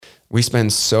We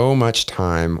spend so much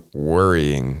time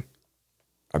worrying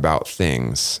about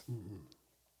things,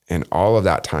 and all of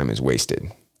that time is wasted.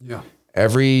 Yeah.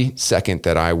 Every second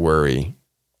that I worry,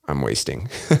 I'm wasting.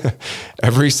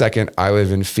 Every second I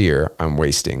live in fear, I'm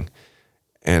wasting.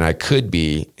 And I could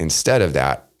be, instead of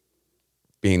that,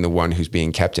 being the one who's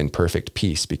being kept in perfect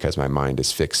peace because my mind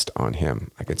is fixed on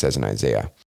him, like it says in Isaiah.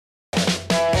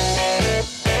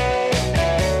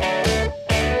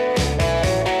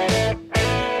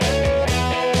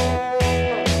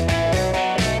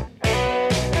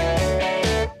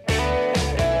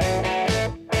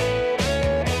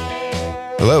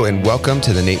 Hello and welcome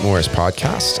to the Nate Morris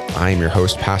Podcast. I am your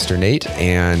host, Pastor Nate,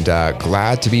 and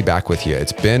glad to be back with you.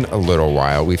 It's been a little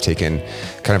while. We've taken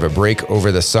kind of a break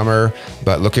over the summer,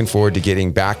 but looking forward to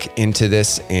getting back into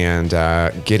this and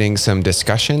getting some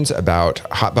discussions about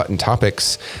hot button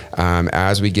topics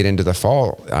as we get into the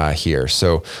fall here.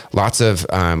 So lots of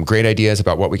great ideas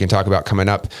about what we can talk about coming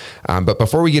up. But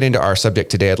before we get into our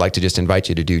subject today, I'd like to just invite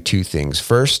you to do two things.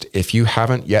 First, if you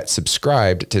haven't yet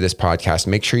subscribed to this podcast,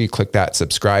 make sure you click that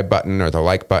subscribe button or the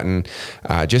like button,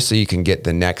 just so you can get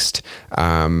the next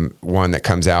one that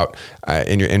comes out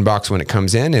in your inbox when it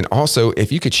comes in. And also,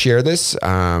 if you could share this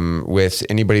with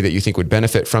anybody that you think would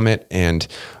benefit from it, and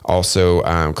also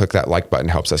click that like button,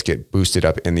 helps us get boosted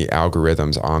up in the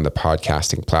algorithms on the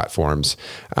podcasting platforms,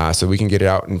 so we can get it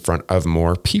out in front of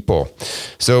more people.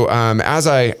 So as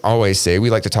I always say, we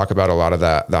like to talk about a lot of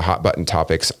the hot button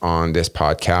topics on this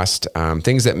podcast,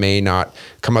 things that may not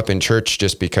come up in church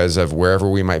just because of wherever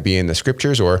we might be in the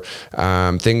scriptures, or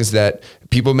things that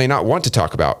people may not want to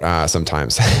talk about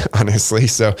sometimes, honestly.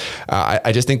 So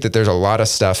I just think that there's a lot of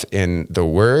stuff in the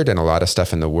Word and a lot of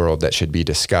stuff in the world that should be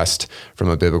discussed from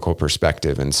a biblical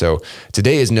perspective. And so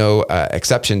today is no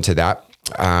exception to that.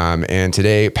 And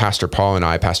today, Pastor Paul and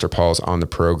I, Pastor Paul's on the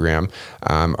program,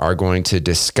 are going to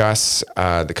discuss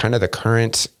the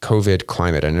current COVID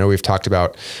climate. I know we've talked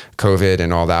about COVID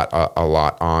and all that a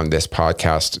lot on this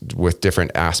podcast with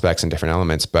different aspects and different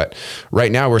elements, but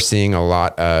right now we're seeing a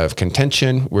lot of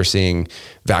contention. We're seeing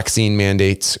vaccine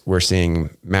mandates. We're seeing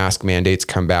mask mandates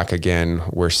come back again.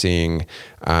 We're seeing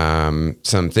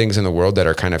some things in the world that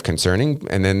are kind of concerning.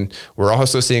 And then we're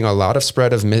also seeing a lot of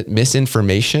spread of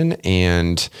misinformation,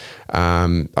 and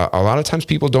a lot of times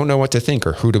people don't know what to think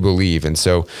or who to believe. And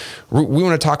so we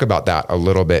want to talk about that a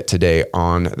little bit today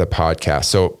on the podcast.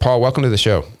 So Paul, welcome to the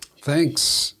show.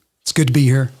 Thanks. It's good to be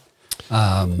here.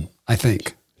 I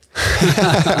think.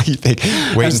 You think?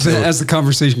 As the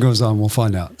conversation goes on, we'll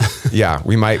find out. Yeah,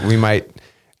 we might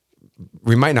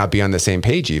not be on the same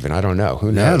page even. I don't know.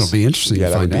 Who knows? Yeah, it'll be interesting. Yeah,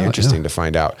 that would be interesting to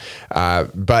find out.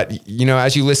 But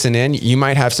as you listen in, you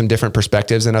might have some different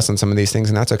perspectives than us on some of these things,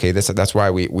 and that's okay. That's why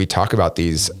we talk about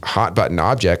these hot button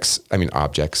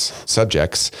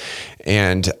subjects,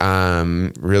 and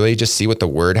really just see what the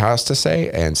Word has to say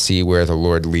and see where the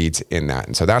Lord leads in that.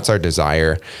 And so that's our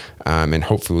desire, and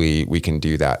hopefully we can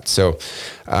do that. So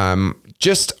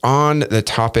just on the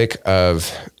topic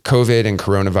of COVID and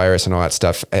coronavirus and all that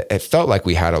stuff, it felt like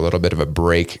we had a little bit of a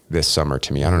break this summer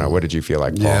to me. I don't know. What did you feel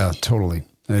like, Paul? Yeah, totally.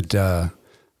 It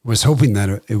was hoping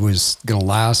that it was going to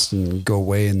last and go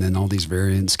away, and then all these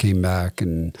variants came back.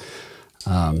 And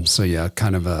so, yeah,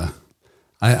 kind of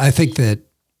I think that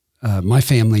my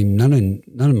family, none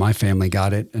of my family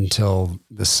got it until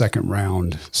the second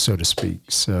round, so to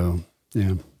speak. So,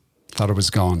 yeah, thought it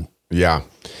was gone. Yeah.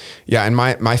 Yeah. And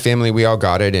my family, we all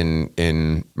got it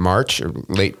in March, or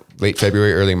late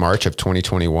February, early March of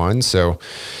 2021. So,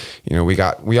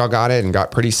 we all got it and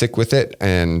got pretty sick with it,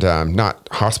 and not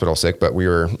hospital sick, but we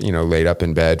were, laid up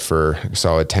in bed for a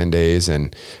solid 10 days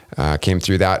and came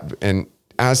through that. And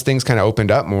as things kind of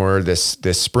opened up more this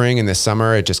spring and this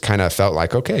summer, it just kind of felt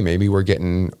like, okay, maybe we're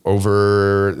getting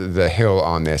over the hill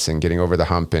on this and getting over the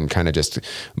hump and kind of just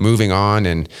moving on.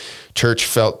 And church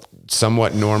felt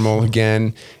somewhat normal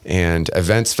again, and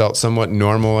events felt somewhat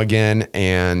normal again.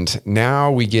 And now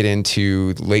we get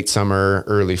into late summer,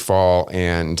 early fall,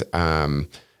 and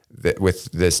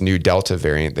with this new Delta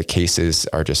variant, the cases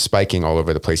are just spiking all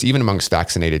over the place, even amongst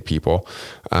vaccinated people.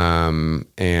 And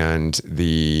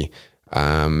the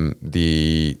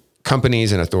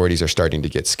companies and authorities are starting to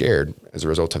get scared as a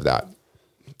result of that.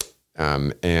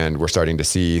 And we're starting to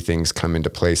see things come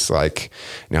into place, like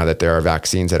now that there are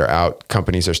vaccines that are out,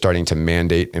 companies are starting to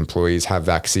mandate employees have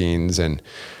vaccines, and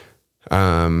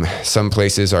some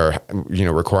places are,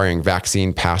 requiring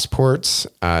vaccine passports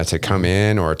to come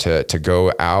in or to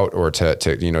go out or to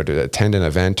attend an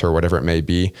event or whatever it may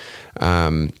be.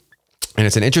 And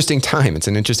it's an interesting time. It's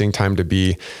an interesting time to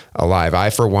be alive. I,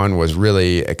 for one, was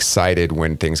really excited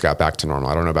when things got back to normal.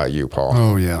 I don't know about you, Paul.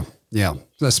 Oh, yeah. Yeah.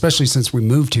 especially since we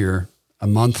moved here a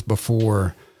month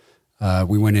before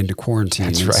we went into quarantine.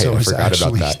 That's right. So I forgot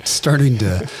about that. Starting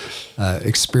to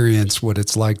experience what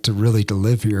it's like to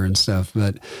live here and stuff.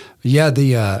 But yeah,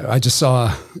 I just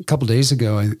saw a couple days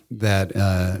ago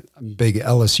that big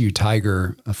LSU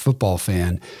Tiger football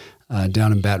fan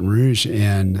down in Baton Rouge,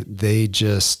 and they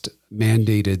just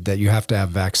mandated that you have to have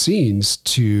vaccines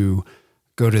to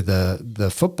go to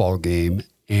the football game,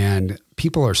 and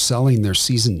people are selling their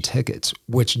season tickets,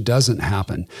 which doesn't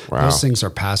happen. Wow. Those things are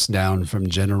passed down from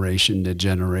generation to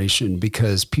generation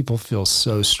because people feel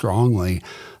so strongly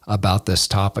about this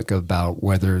topic about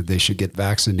whether they should get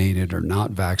vaccinated or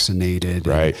not vaccinated.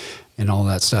 Right. And all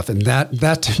that stuff. And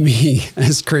that to me,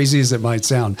 as crazy as it might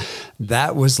sound,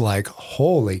 that was like,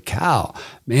 holy cow,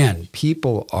 man,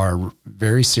 people are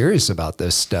very serious about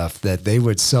this stuff, that they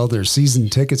would sell their season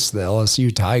tickets to the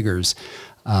LSU Tigers.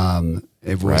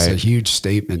 It was a huge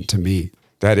statement to me.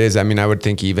 That is, I mean, I would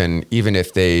think even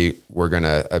if they were going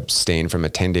to abstain from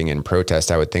attending in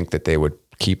protest, I would think that they would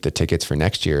keep the tickets for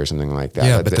next year or something like that.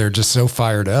 Yeah, but they're just so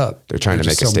fired up. They're trying to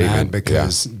make a statement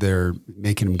because they're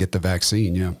making them get the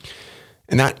vaccine. Yeah.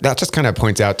 And that just kind of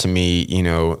points out to me,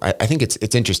 I think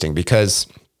it's interesting because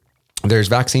there's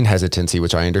vaccine hesitancy,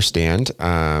 which I understand.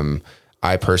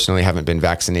 I personally haven't been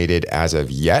vaccinated as of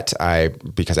yet.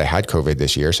 Because I had COVID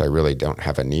this year, so I really don't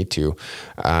have a need to.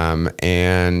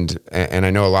 And I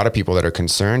know a lot of people that are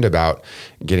concerned about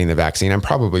getting the vaccine. I'm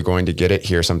probably going to get it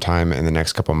here sometime in the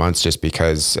next couple of months, just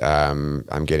because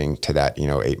I'm getting to that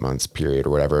 8 months period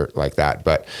or whatever like that.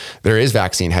 But there is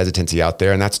vaccine hesitancy out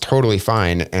there, and that's totally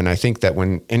fine. And I think that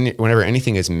whenever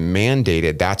anything is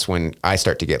mandated, that's when I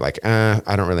start to get like,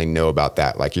 I don't really know about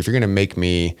that. Like, if you're going to make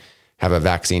me have a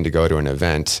vaccine to go to an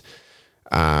event,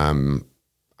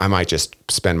 I might just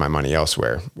spend my money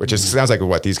elsewhere, which sounds like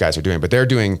what these guys are doing, but they're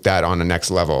doing that on the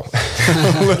next level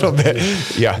a little bit.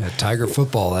 Yeah. Tiger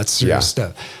football, that's serious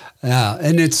stuff.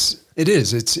 And it's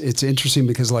interesting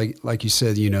because like you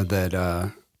said,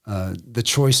 that the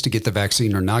choice to get the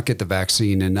vaccine or not get the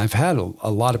vaccine. And I've had a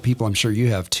lot of people, I'm sure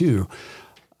you have too,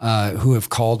 who have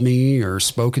called me or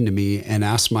spoken to me and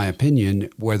asked my opinion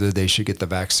whether they should get the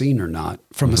vaccine or not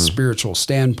from a spiritual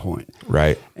standpoint.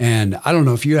 Right. And I don't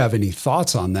know if you have any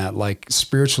thoughts on that, like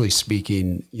spiritually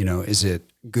speaking, is it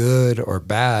good or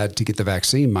bad to get the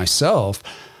vaccine? Myself,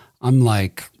 I'm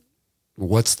like,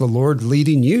 what's the Lord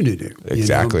leading you to do?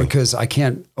 Exactly. Because I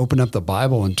can't open up the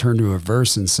Bible and turn to a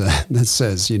verse and that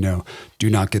says, do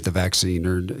not get the vaccine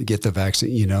or get the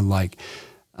vaccine,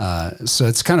 so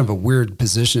it's kind of a weird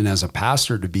position as a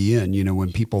pastor to be in,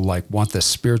 when people want the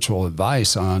spiritual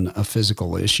advice on a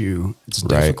physical issue. It's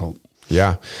difficult.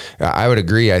 Yeah, I would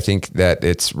agree. I think that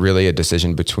it's really a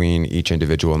decision between each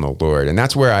individual and the Lord. And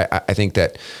that's where I think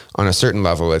that on a certain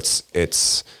level,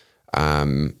 it's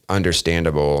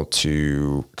understandable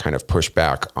to kind of push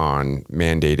back on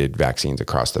mandated vaccines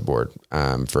across the board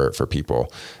for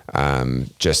people.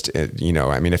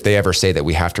 If they ever say that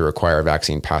we have to require a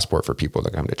vaccine passport for people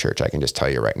to come to church, I can just tell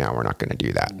you right now, we're not going to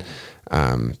do that.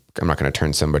 I'm not going to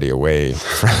turn somebody away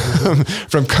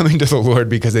from coming to the Lord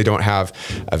because they don't have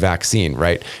a vaccine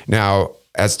right now.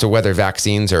 As to whether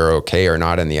vaccines are okay or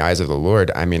not in the eyes of the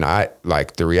Lord, I mean,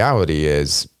 the reality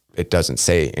is, it doesn't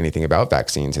say anything about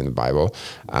vaccines in the Bible.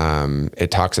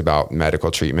 It talks about medical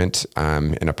treatment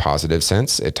in a positive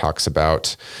sense. It talks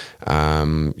about,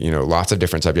 lots of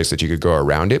different subjects that you could go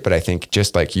around it. But I think,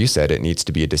 just like you said, it needs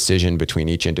to be a decision between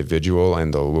each individual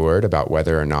and the Lord about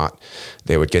whether or not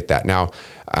they would get that. Now,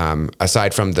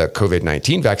 aside from the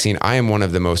COVID-19 vaccine, I am one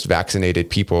of the most vaccinated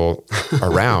people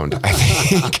around, I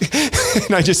think.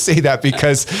 And I just say that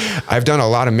because I've done a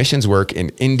lot of missions work in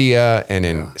India and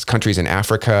in countries in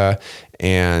Africa.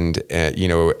 And,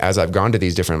 as I've gone to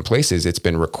these different places, it's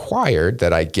been required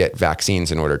that I get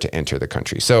vaccines in order to enter the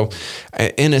country. So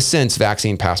in a sense,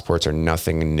 vaccine passports are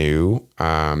nothing new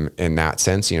in that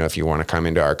sense. If you want to come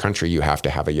into our country, you have to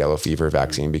have a yellow fever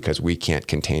vaccine because we can't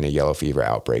contain a yellow fever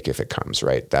outbreak if it comes,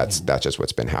 right? That's just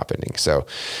what's been happening. So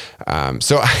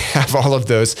I have all of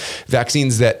those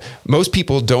vaccines that most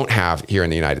people don't have here in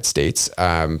the United States.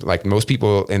 Like most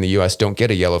people in the US don't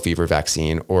get a yellow fever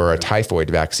vaccine or a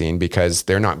typhoid vaccine because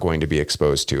they're not going to be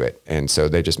exposed to it. And so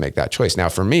they just make that choice. Now,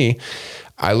 for me,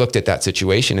 I looked at that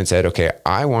situation and said, okay,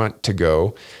 I want to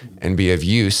go and be of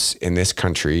use in this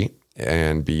country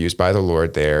and be used by the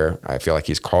Lord there. I feel like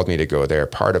he's called me to go there.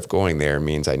 Part of going there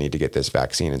means I need to get this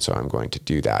vaccine. And so I'm going to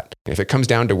do that. If it comes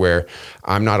down to where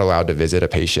I'm not allowed to visit a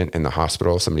patient in the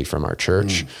hospital, somebody from our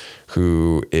church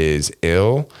who is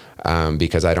ill,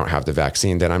 because I don't have the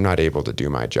vaccine, then I'm not able to do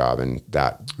my job. And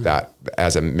that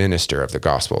as a minister of the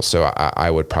gospel. So I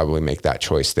would probably make that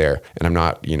choice there. And I'm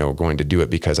not, going to do it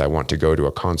because I want to go to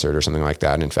a concert or something like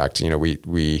that. And in fact,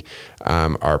 we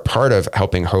are part of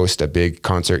helping host a big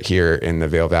concert here in the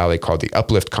Vail Valley called the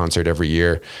Uplift Concert every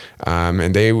year.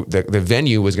 And the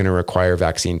venue was going to require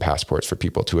vaccine passports for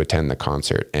people to attend the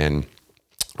concert. And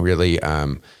really,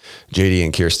 JD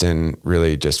and Kirsten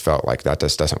really just felt like that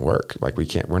just doesn't work. Like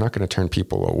we're not going to turn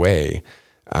people away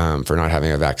for not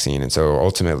having a vaccine. And so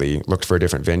ultimately looked for a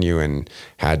different venue and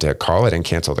had to call it and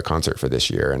cancel the concert for this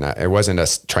year. And it wasn't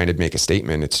us trying to make a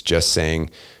statement. It's just saying,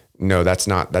 no,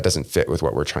 that doesn't fit with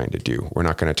what we're trying to do. We're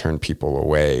not going to turn people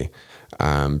away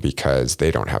because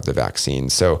they don't have the vaccine.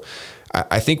 So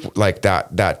I think like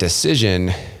that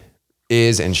decision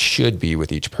is and should be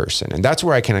with each person. And that's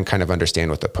where I can kind of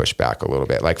understand with the pushback a little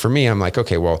bit. Like for me, I'm like,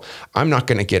 okay, well, I'm not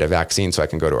going to get a vaccine so I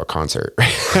can go to a concert.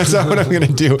 That's not what I'm going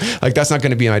to do. Like, that's not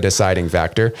going to be my deciding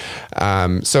factor.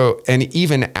 And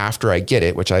even after I get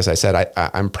it, which as I said,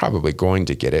 I'm probably going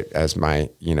to get it as my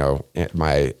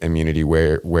immunity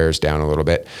wears down a little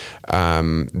bit.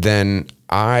 Then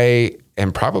I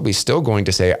am probably still going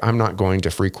to say, I'm not going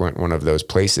to frequent one of those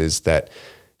places that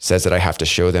says that I have to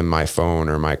show them my phone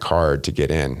or my card to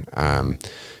get in.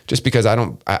 Just because I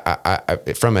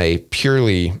from a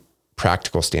purely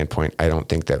practical standpoint, I don't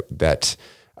think that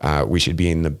we should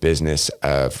be in the business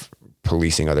of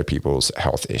policing other people's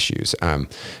health issues.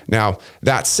 Now,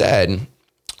 that said,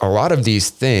 a lot of these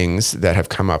things that have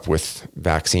come up with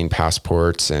vaccine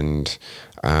passports and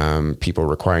people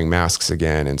requiring masks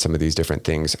again, and some of these different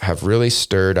things have really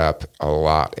stirred up a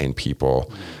lot in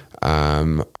people.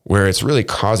 Where it's really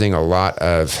causing a lot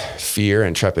of fear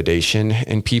and trepidation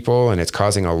in people, and it's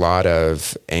causing a lot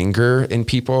of anger in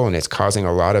people, and it's causing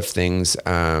a lot of things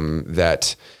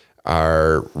that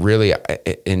are really,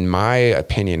 in my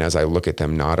opinion, as I look at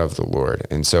them, not of the Lord.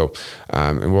 And so,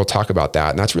 and we'll talk about that.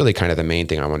 And that's really kind of the main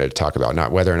thing I wanted to talk about,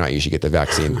 not whether or not you should get the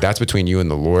vaccine. That's between you and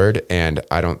the Lord. And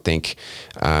I don't think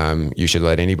you should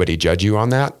let anybody judge you on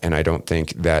that. And I don't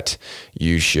think that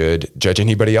you should judge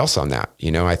anybody else on that.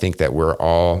 I think that we're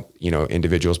all,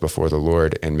 individuals before the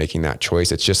Lord and making that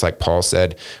choice. It's just like Paul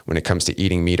said, when it comes to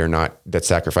eating meat or not, that's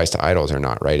sacrificed to idols or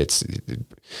not, right? It's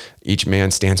each man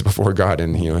stands before God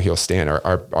and, he'll stand.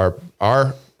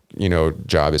 Our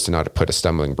job is to not put a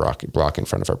stumbling block in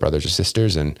front of our brothers or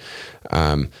sisters. And,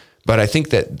 but I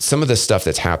think that some of the stuff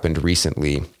that's happened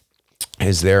recently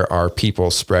is there are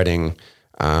people spreading,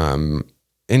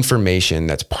 information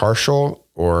that's partial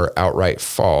or outright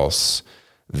false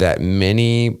that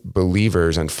many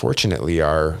believers, unfortunately,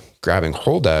 are grabbing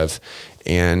hold of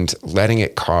and letting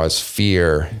it cause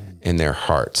fear in their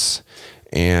hearts.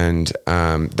 And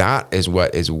that is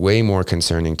what is way more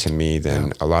concerning to me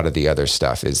than a lot of the other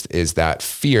stuff is that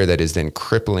fear that is then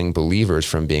crippling believers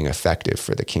from being effective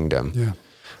for the kingdom. Yeah.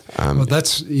 Well,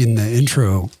 that's in the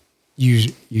intro,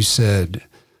 you said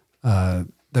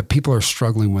that people are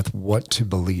struggling with what to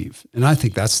believe. And I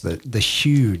think that's the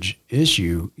huge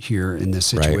issue here in this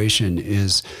situation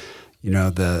is,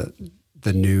 the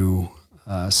new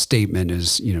statement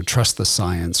is, trust the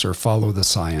science or follow the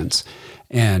science.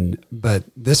 But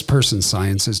this person's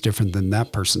science is different than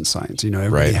that person's science.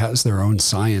 Everybody has their own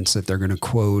science that they're going to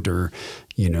quote or,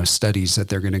 studies that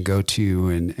they're going to go to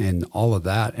and all of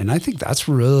that. And I think that's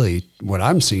really what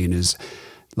I'm seeing is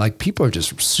like people are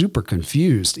just super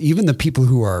confused. Even the people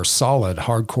who are solid,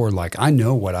 hardcore, like I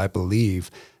know what I believe,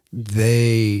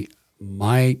 they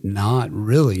might not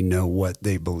really know what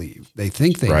they believe. They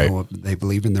think they know what they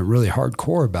believe and they're really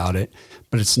hardcore about it,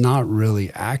 but it's not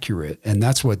really accurate. And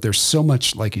that's what there's so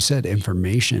much, like you said,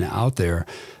 information out there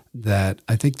that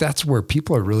I think that's where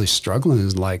people are really struggling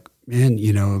is like, man,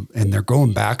 and they're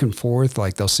going back and forth.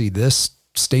 Like they'll see this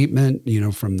statement,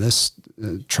 from this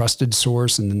trusted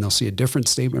source, and then they'll see a different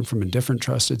statement from a different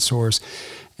trusted source,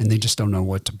 and they just don't know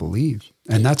what to believe.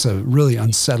 And that's a really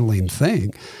unsettling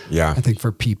thing, I think,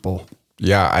 for people.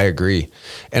 Yeah, I agree.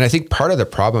 And I think part of the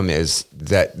problem is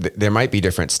that there might be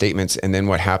different statements, and then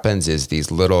what happens is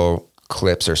these little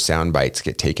clips or sound bites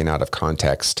get taken out of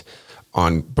context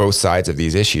on both sides of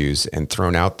these issues and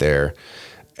thrown out there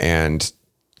and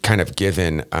kind of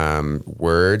given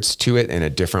words to it in a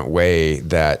different way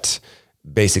that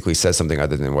basically says something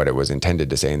other than what it was intended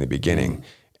to say in the beginning.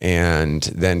 And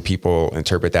then people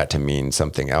interpret that to mean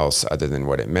something else other than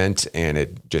what it meant. And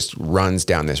it just runs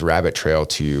down this rabbit trail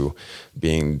to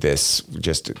being this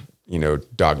just,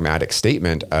 dogmatic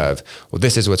statement of, well,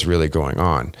 this is what's really going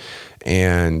on.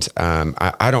 And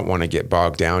I don't want to get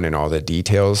bogged down in all the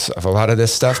details of a lot of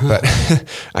this stuff, but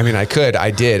I mean, I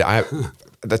did.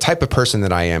 the type of person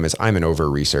that I am is I'm an over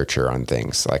researcher on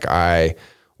things. Like I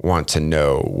want to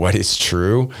know what is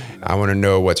true. I want to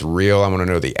know what's real. I want to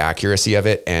know the accuracy of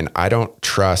it. And I don't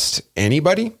trust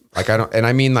anybody. Like I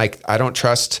don't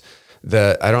trust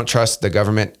the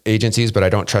government agencies, but I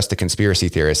don't trust the conspiracy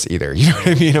theorists either. You know what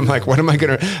I mean? I'm like, I'm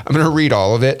going to read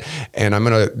all of it, and I'm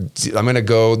going to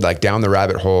go like down the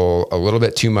rabbit hole a little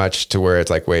bit too much to where it's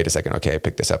like, wait a second. Okay. I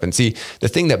picked this up. And see, the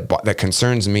thing that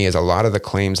concerns me is a lot of the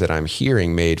claims that I'm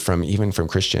hearing made even from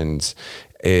Christians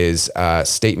is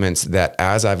statements that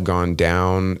as I've gone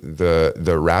down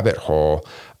the rabbit hole,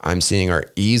 I'm seeing are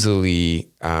easily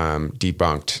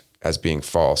debunked as being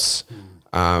false.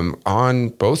 On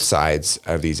both sides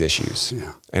of these issues.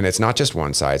 Yeah. And it's not just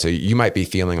one side. So you might be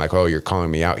feeling like, oh, you're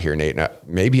calling me out here, Nate. Now,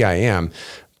 maybe I am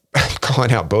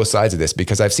calling out both sides of this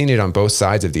because I've seen it on both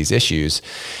sides of these issues.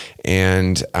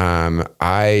 And the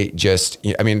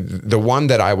one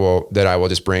that I will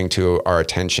just bring to our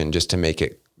attention just to make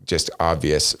it just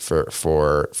obvious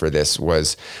for this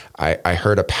was I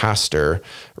heard a pastor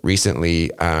recently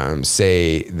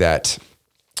say that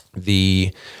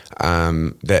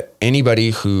that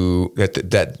anybody who has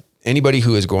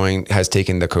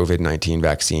taken the COVID-19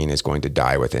 vaccine is going to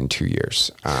die within 2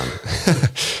 years,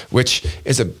 which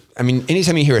is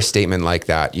anytime you hear a statement like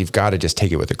that, you've got to just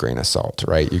take it with a grain of salt,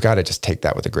 right? You got to just take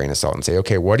that with a grain of salt and say,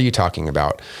 okay, what are you talking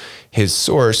about? His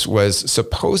source was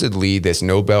supposedly this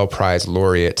Nobel Prize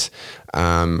laureate,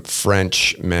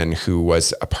 Frenchman who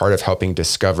was a part of helping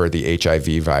discover the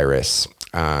HIV virus.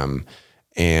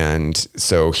 And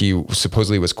so he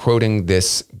supposedly was quoting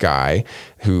this guy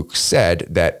who said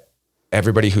that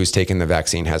everybody who's taken the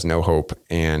vaccine has no hope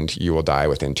and you will die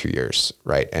within 2 years.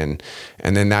 Right. And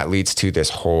then that leads to this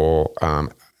whole,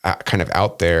 kind of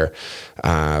out there,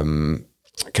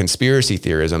 conspiracy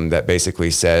theorism that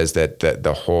basically says that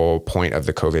the whole point of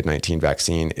the COVID-19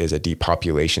 vaccine is a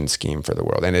depopulation scheme for the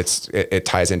world. And it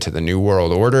ties into the New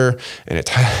World Order, and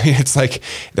it's like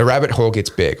the rabbit hole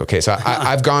gets big. Okay. So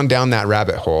I've gone down that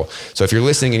rabbit hole. So if you're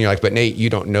listening and you're like, but Nate,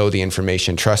 you don't know the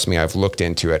information. Trust me, I've looked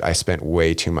into it. I spent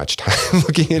way too much time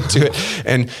looking into it.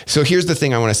 And so here's the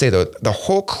thing I want to say though, the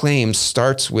whole claim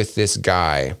starts with this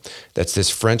guy that's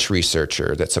this French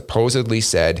researcher that supposedly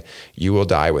said you will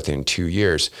die within 2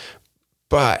 years.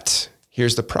 But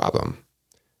here's the problem.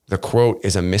 The quote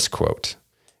is a misquote.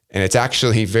 And it's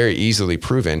actually very easily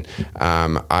proven.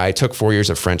 I took 4 years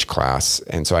of French class,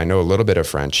 and so I know a little bit of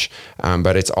French,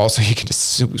 but it's also, you can just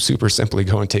super simply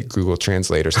go and take Google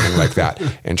Translate or something like that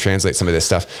and translate some of this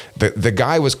stuff. The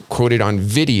guy was quoted on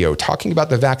video talking about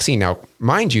the vaccine. Now,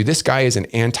 mind you, this guy is an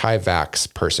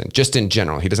anti-vax person, just in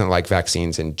general. He doesn't like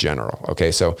vaccines in general.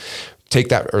 Okay, so take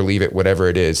that or leave it, whatever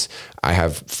it is. I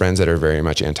have friends that are very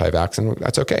much anti-vax, and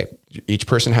that's okay. Each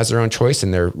person has their own choice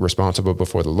and they're responsible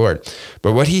before the Lord.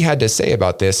 But what he had to say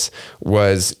about this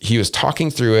was he was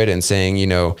talking through it and saying,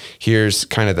 here's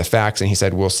kind of the facts. And he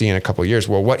said, we'll see in a couple of years.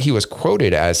 Well, what he was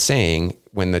quoted as saying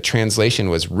when the translation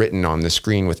was written on the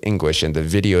screen with English and the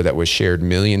video that was shared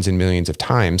millions and millions of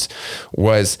times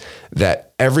was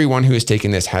that everyone who has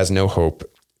taken this has no hope,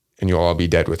 and you'll all be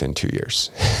dead within 2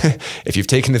 years. If you've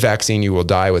taken the vaccine, you will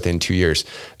die within 2 years.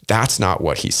 That's not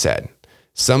what he said.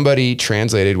 Somebody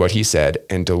translated what he said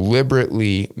and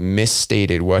deliberately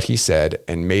misstated what he said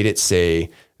and made it say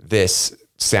this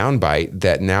soundbite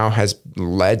that now has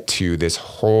led to this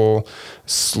whole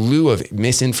slew of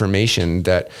misinformation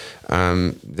that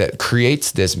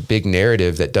creates this big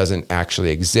narrative that doesn't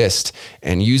actually exist,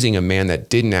 and using a man that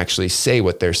didn't actually say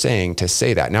what they're saying to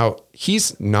say that. Now,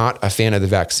 he's not a fan of the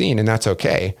vaccine, and that's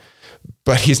okay,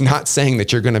 but he's not saying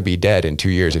that you're going to be dead in 2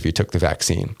 years if you took the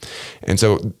vaccine. And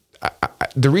so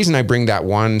the reason I bring that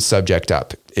one subject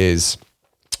up is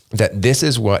that this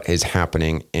is what is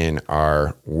happening in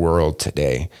our world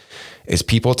today, is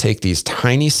people take these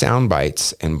tiny sound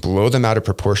bites and blow them out of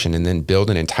proportion and then build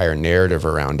an entire narrative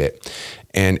around it.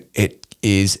 And it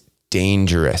is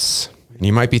dangerous. And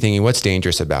you might be thinking, what's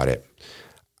dangerous about it?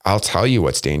 I'll tell you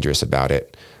what's dangerous about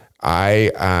it.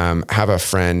 I have a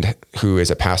friend who is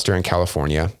a pastor in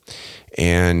California,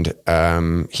 and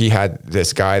he had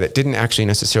this guy that didn't actually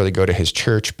necessarily go to his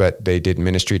church, but they did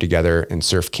ministry together in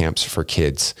surf camps for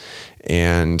kids.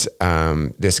 And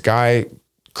this guy,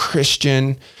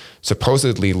 Christian,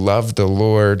 supposedly loved the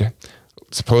Lord,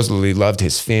 supposedly loved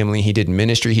his family. He did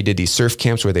ministry. He did these surf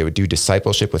camps where they would do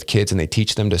discipleship with kids and they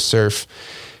teach them to surf.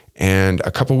 And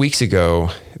a couple weeks ago,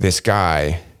 this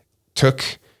guy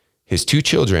took his 2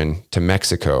 children to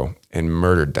Mexico and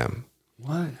murdered them.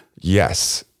 What?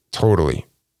 Yes, totally.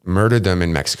 Murdered them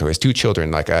in Mexico. His 2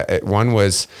 children, one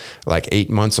was like 8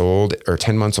 months old or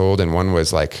 10 months old, and one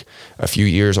was like a few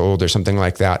years old or something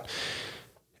like that.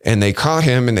 And they caught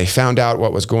him and they found out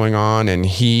what was going on. And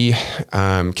he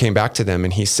came back to them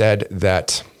and he said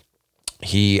that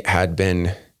he had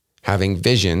been having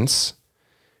visions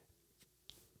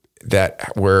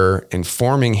that were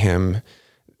informing him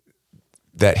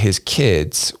that his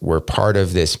kids were part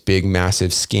of this big,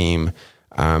 massive scheme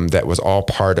that was all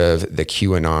part of the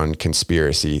QAnon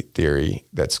conspiracy theory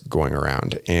that's going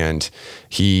around. And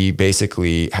he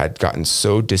basically had gotten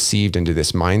so deceived into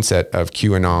this mindset of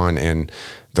QAnon and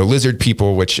the lizard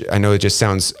people, which I know it just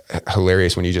sounds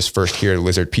hilarious when you just first hear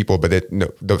lizard people, but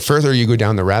the further you go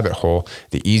down the rabbit hole,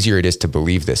 the easier it is to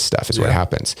believe this stuff is what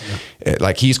happens. Yeah.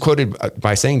 Like he's quoted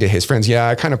by saying to his friends, yeah,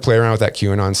 I kind of play around with that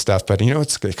QAnon stuff, but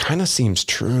it kind of seems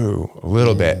true a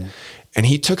little bit. And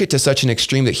he took it to such an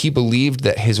extreme that he believed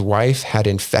that his wife had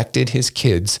infected his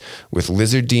kids with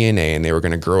lizard DNA and they were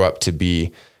going to grow up to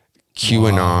be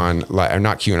QAnon, or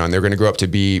not QAnon, they're going to grow up to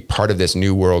be part of this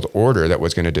new world order that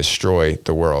was going to destroy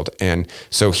the world. And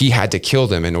so he had to kill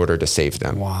them in order to save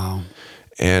them. Wow.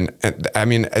 And I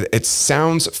mean, it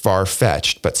sounds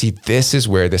far-fetched, but see, this is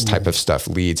where this type of stuff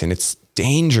leads, and it's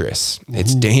dangerous.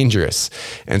 It's dangerous.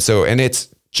 And it's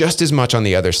just as much on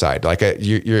the other side. Like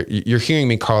you're hearing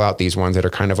me call out these ones that are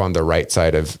kind of on the right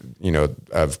side of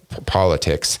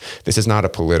politics. This is not a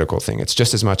political thing. It's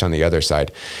just as much on the other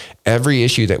side. Every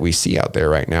issue that we see out there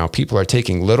right now, people are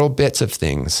taking little bits of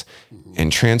things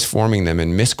and transforming them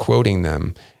and misquoting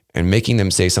them and making them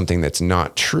say something that's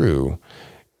not true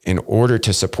in order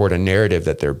to support a narrative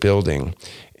that they're building.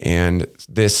 And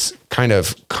this kind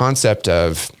of concept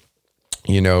of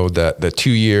the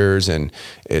 2 years and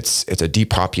it's a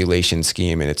depopulation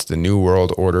scheme and it's the new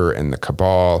world order and the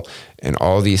cabal and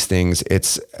all these things.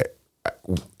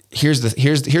 Here's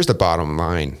the bottom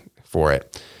line for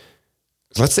it.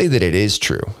 Let's say that it is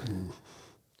true.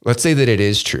 Let's say that it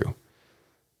is true.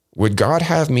 Would God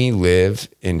have me live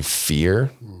in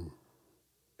fear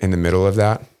in the middle of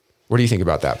that? What do you think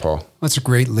about that, Paul? That's a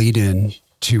great lead in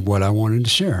to what I wanted to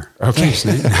share. Okay. Thanks,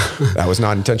 Nate. That was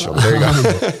not intentional. There you go.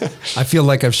 I feel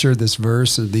like I've shared these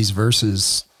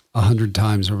verses 100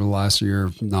 times over the last year,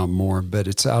 not more, but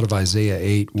it's out of Isaiah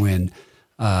 8 when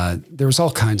there was all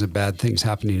kinds of bad things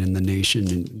happening in the nation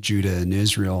in Judah and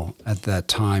Israel at that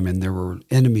time. And there were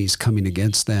enemies coming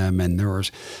against them. And there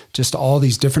was just all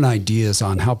these different ideas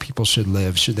on how people should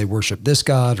live. Should they worship this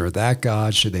God or that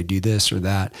God? Should they do this or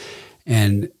that?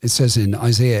 And it says in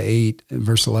Isaiah 8,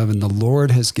 verse 11, the Lord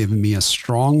has given me a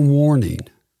strong warning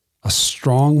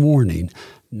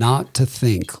not to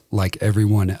think like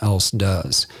everyone else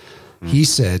does. He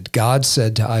said, God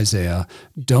said to Isaiah,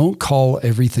 don't call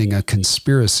everything a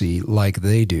conspiracy like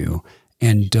they do,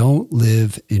 and don't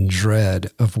live in dread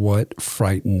of what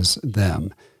frightens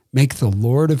them. Make the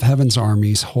Lord of heaven's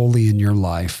armies holy in your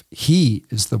life. He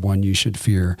is the one you should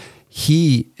fear.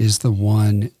 He is the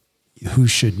one who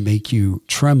should make you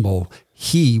tremble.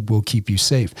 He will keep you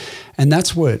safe. And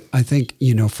that's what I think,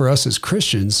 for us as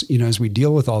Christians, as we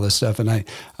deal with all this stuff. And I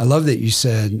love that you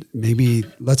said, maybe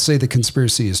let's say the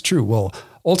conspiracy is true. Well,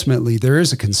 ultimately there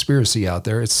is a conspiracy out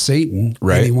there. It's Satan,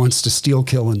 right? And he wants to steal,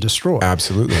 kill, and destroy.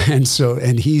 Absolutely. And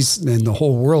the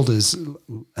whole world is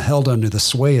held under the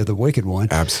sway of the wicked one.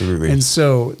 Absolutely. And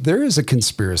so there is a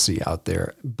conspiracy out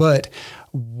there, but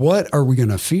what are we going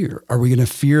to fear? Are we going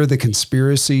to fear the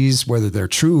conspiracies, whether they're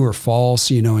true or false,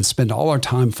 and spend all our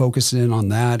time focusing on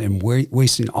that and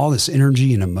wasting all this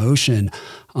energy and emotion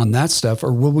on that stuff?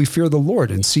 Or will we fear the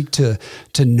Lord and seek to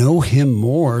know him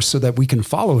more so that we can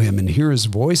follow him and hear his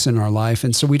voice in our life?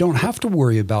 And so we don't have to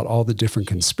worry about all the different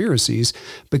conspiracies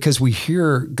because we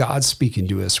hear God speaking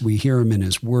to us. We hear him in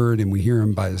his word and we hear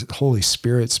him by his Holy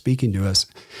Spirit speaking to us.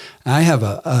 And I have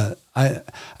I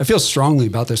feel strongly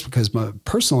about this because my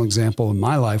personal example in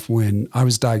my life, when I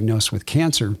was diagnosed with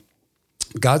cancer,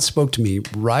 God spoke to me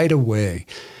right away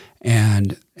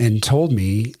and told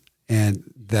me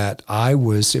that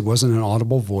it wasn't an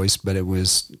audible voice, but it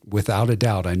was without a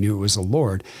doubt. I knew it was the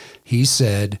Lord. He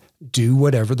said, do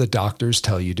whatever the doctors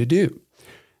tell you to do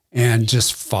and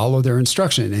just follow their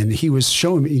instruction. And he was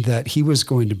showing me that he was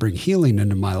going to bring healing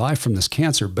into my life from this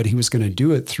cancer, but he was going to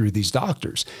do it through these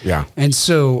doctors. Yeah. And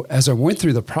so as I went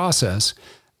through the process,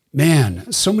 man,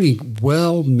 so many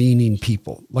well-meaning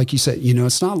people, like you said,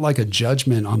 it's not like a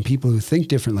judgment on people who think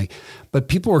differently, but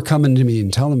people were coming to me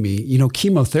and telling me,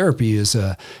 chemotherapy it's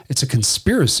a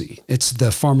conspiracy. It's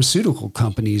the pharmaceutical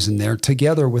companies and they're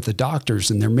together with the doctors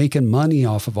and they're making money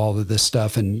off of all of this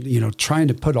stuff and, trying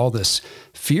to put all this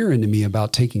fear into me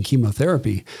about taking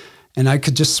chemotherapy. And I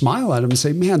could just smile at them and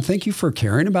say, man, thank you for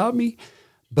caring about me.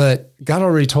 But God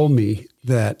already told me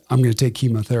that I'm going to take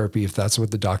chemotherapy if that's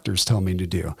what the doctors tell me to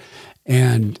do.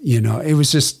 And, it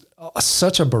was just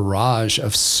such a barrage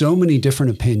of so many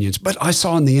different opinions. But I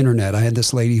saw on the internet, I had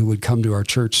this lady who would come to our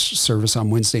church service on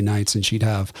Wednesday nights, and she'd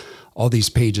have all these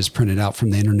pages printed out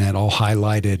from the internet, all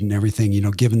highlighted and everything,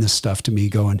 giving this stuff to me,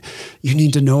 going, you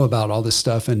need to know about all this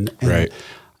stuff. And right.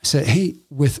 I said, hey,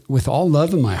 with all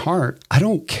love in my heart, I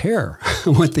don't care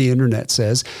what the internet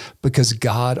says, because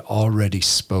God already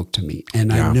spoke to me,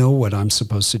 and I know what I'm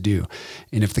supposed to do.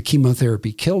 And if the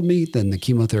chemotherapy killed me, then the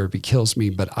chemotherapy kills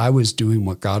me, but I was doing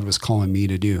what God was calling me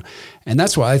to do. And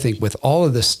that's why I think with all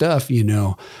of this stuff,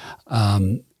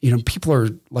 people are,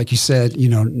 like you said,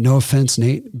 no offense,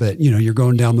 Nate, but you're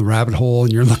going down the rabbit hole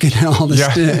and you're looking at all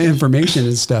this information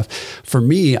and stuff. For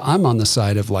me, I'm on the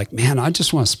side of like, man, I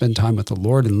just want to spend time with the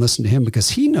Lord and listen to him, because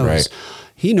he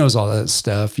knows all that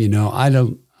stuff. I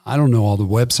don't know all the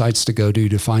websites to go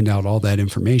to find out all that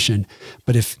information,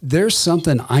 but if there's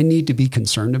something I need to be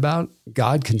concerned about,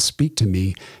 God can speak to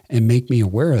me and make me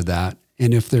aware of that.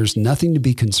 And if there's nothing to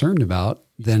be concerned about,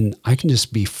 then I can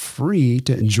just be free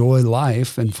to enjoy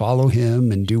life and follow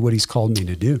him and do what he's called me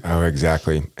to do. Oh,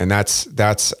 exactly. And that's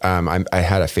I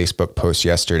had a Facebook post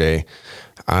yesterday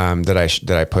that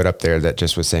I put up there that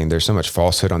just was saying there's so much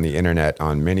falsehood on the internet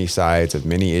on many sides of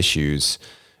many issues.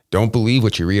 Don't believe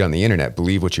what you read on the internet.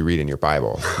 Believe what you read in your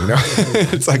Bible.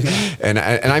 It's like, and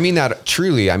I mean that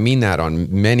truly. I mean that on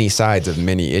many sides of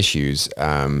many issues.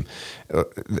 And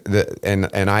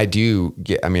I do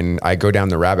get. I mean, I go down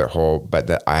the rabbit hole,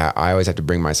 but I always have to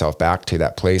bring myself back to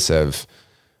that place of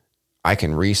I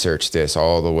can research this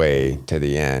all the way to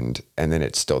the end, and then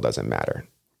it still doesn't matter.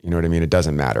 You know what I mean? It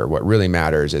doesn't matter. What really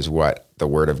matters is what the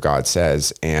Word of God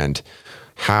says, and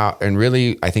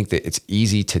really, I think that it's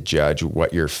easy to judge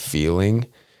what you're feeling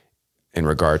in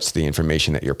regards to the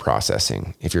information that you're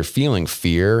processing. If you're feeling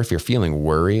fear, if you're feeling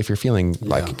worry, if you're feeling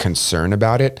like concern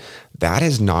about it, that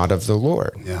is not of the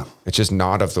Lord. Yeah. It's just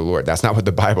not of the Lord. That's not what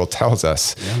the Bible tells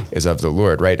us is of the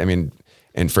Lord, right? I mean,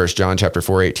 in 1 John chapter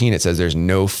 4:18, it says there's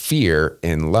no fear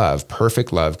in love.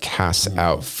 Perfect love casts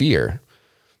out fear,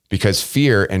 because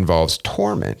fear involves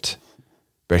torment.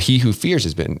 But he who fears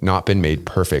has not been made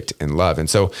perfect in love. And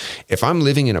so if I'm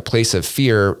living in a place of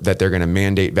fear that they're going to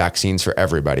mandate vaccines for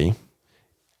everybody,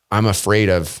 I'm afraid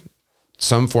of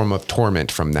some form of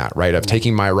torment from that, right? Of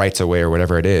taking my rights away or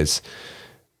whatever it is.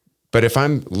 But if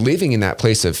I'm living in that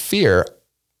place of fear,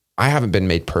 I haven't been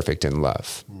made perfect in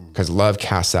love, because love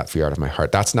casts that fear out of my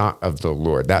heart. That's not of the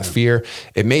Lord. That fear,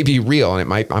 it may be real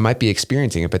and I might be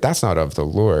experiencing it, but that's not of the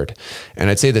Lord. And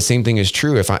I'd say the same thing is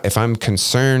true if I'm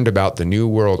concerned about the new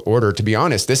world order. To be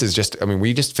honest, this is just,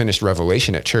 we just finished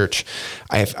Revelation at church.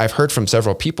 I've heard from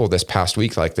several people this past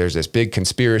week, like there's this big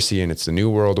conspiracy and it's the new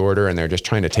world order and they're just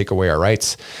trying to take away our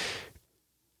rights.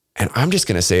 And I'm just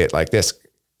going to say it like this.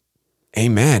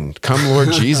 Amen. Come,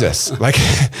 Lord Jesus. Like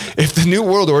if the new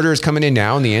world order is coming in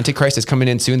now and the Antichrist is coming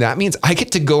in soon, that means I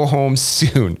get to go home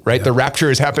soon, right? Yeah. The rapture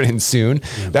is happening soon.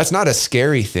 Yeah. That's not a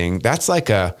scary thing. That's like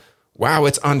wow,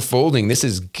 it's unfolding. This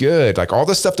is good. Like all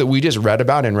the stuff that we just read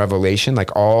about in Revelation,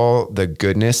 like all the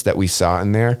goodness that we saw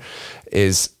in there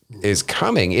is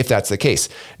coming, if that's the case.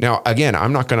 Now, again,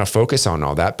 I'm not going to focus on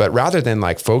all that, but rather than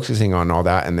like focusing on all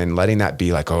that and then letting that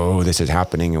be like, oh, this is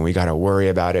happening and we got to worry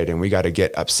about it and we got to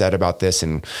get upset about this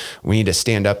and we need to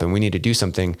stand up and we need to do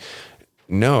something.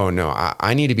 No,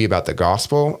 I need to be about the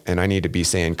gospel, and I need to be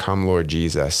saying, come, Lord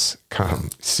Jesus, come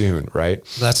soon, right?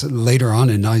 That's later on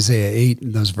in Isaiah 8,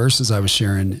 those verses I was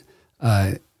sharing,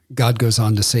 God goes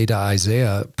on to say to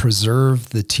Isaiah,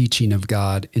 preserve the teaching of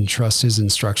God, entrust his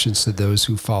instructions to those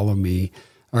who follow me.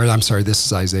 Or I'm sorry, this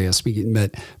is Isaiah speaking,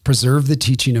 but preserve the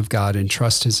teaching of God,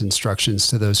 entrust his instructions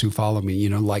to those who follow me.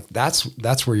 Like that's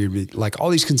where you're like, all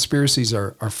these conspiracies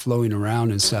are flowing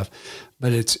around and stuff.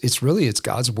 But it's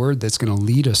God's word that's going to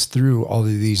lead us through all of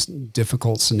these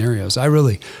difficult scenarios. I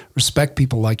really respect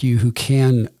people like you who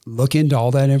can look into all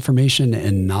that information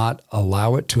and not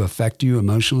allow it to affect you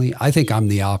emotionally. I think I'm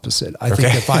the opposite. I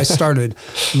think if I started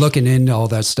looking into all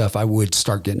that stuff, I would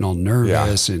start getting all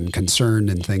nervous and concerned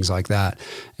and things like that.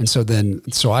 And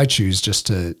so I choose just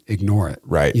to ignore it.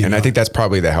 Right. And I think that's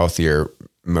probably the healthier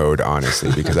mode,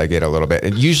 honestly, because I get a little bit,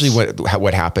 and usually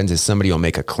what happens is somebody will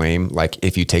make a claim, like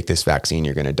if you take this vaccine,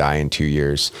 you're going to die in 2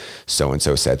 years.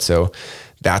 So-and-so said. So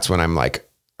that's when I'm like,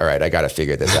 all right, I got to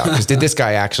figure this out. Because did this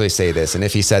guy actually say this? And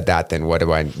if he said that, then what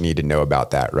do I need to know about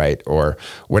that? Right. Or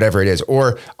whatever it is.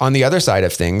 Or on the other side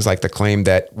of things, like the claim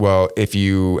that, well, if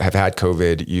you have had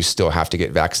COVID, you still have to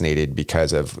get vaccinated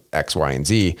because of X, Y, and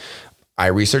Z. I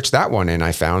researched that one and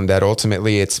I found that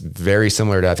ultimately it's very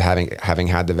similar to having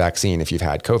had the vaccine if you've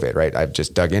had COVID, right? I've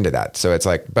just dug into that. So it's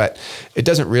like, but it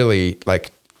doesn't really,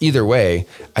 like, either way,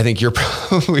 I think you're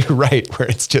probably right, where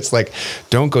it's just like,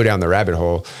 don't go down the rabbit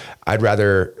hole. I'd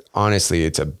rather, honestly,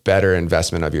 it's a better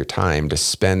investment of your time to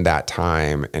spend that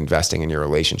time investing in your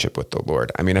relationship with the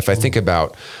Lord. I mean, if I think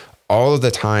about all of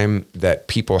the time that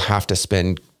people have to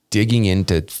spend digging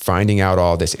into finding out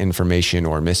all this information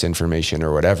or misinformation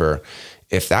or whatever,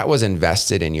 if that was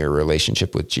invested in your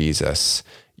relationship with Jesus,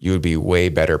 you would be way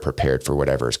better prepared for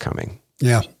whatever is coming.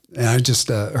 Yeah. And I just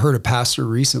heard a pastor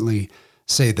recently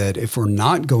say that if we're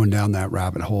not going down that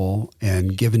rabbit hole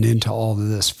and giving into all of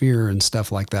this fear and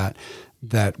stuff like that,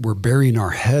 that we're burying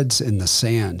our heads in the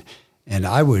sand. And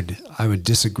I would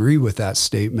disagree with that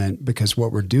statement, because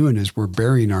what we're doing is we're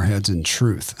burying our heads in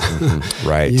truth. Mm-hmm.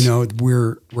 Right.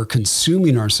 We're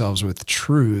consuming ourselves with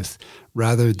truth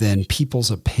rather than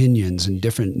people's opinions and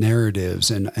different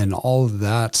narratives and all of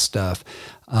that stuff.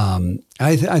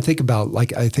 I think about,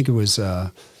 like, I think it was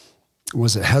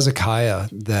it Hezekiah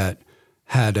that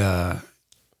had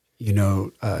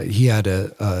he had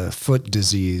a foot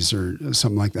disease or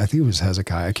something like that. I think it was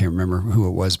Hezekiah. I can't remember who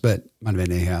it was, but it might have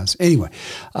been Ahaz. Anyway.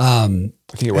 I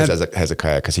think it was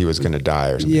Hezekiah, because he was going to die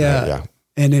or something. Yeah. Like that. Yeah.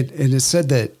 And it said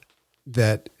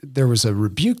that there was a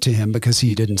rebuke to him because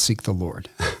he didn't seek the Lord.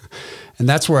 And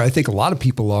that's where I think a lot of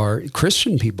people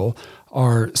Christian people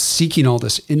are seeking all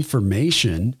this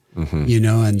information,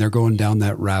 and they're going down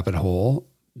that rabbit hole.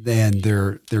 Then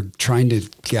they're trying to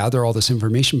gather all this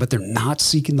information, but they're not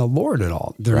seeking the Lord at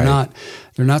all. They're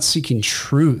not seeking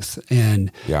truth.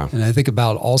 And I think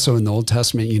about also in the Old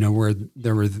Testament, where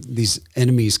there were these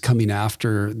enemies coming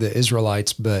after the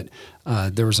Israelites, but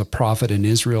there was a prophet in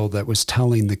Israel that was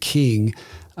telling the king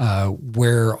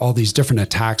where all these different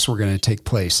attacks were going to take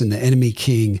place. And the enemy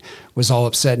king was all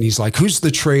upset, and he's like, who's the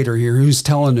traitor here? Who's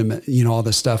telling him, all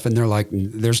this stuff? And they're like,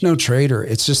 there's no traitor.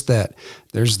 It's just that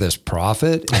there's this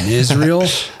prophet in Israel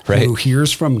who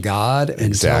hears from God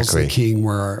and tells the king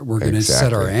where we're going to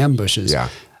set our ambushes. Yeah.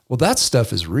 Well, that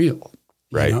stuff is real.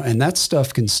 Right. And that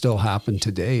stuff can still happen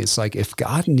today. It's like, if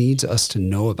God needs us to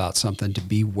know about something, to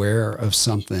be aware of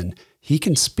something, he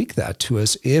can speak that to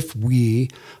us if we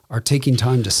are taking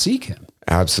time to seek him.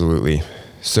 Absolutely.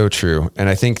 So true. And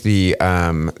I think the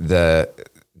thought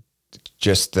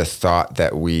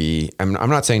that I'm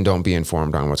not saying don't be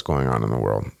informed on what's going on in the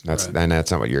world. And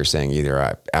that's not what you're saying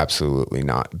either. Absolutely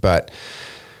not. But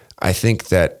I think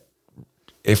that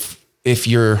if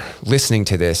you're listening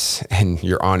to this and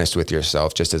you're honest with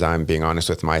yourself, just as I'm being honest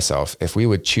with myself, if we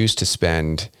would choose to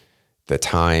spend the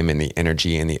time and the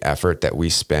energy and the effort that we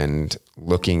spend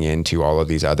looking into all of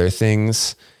these other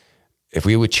things, if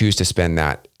we would choose to spend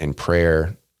that in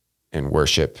prayer, in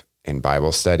worship, in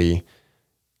Bible study,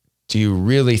 do you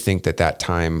really think that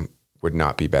time would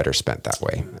not be better spent that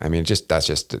way? I mean, that's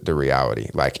just the reality.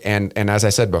 And as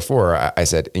I said before, I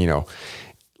said,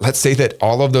 let's say that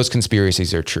all of those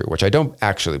conspiracies are true, which I don't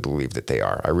actually believe that they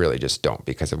are. I really just don't,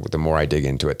 because the more I dig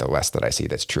into it, the less that I see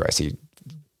that's true. I see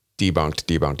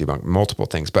debunked, multiple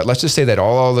things. But let's just say that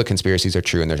all the conspiracies are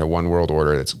true and there's a one world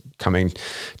order that's coming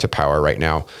to power right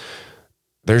now.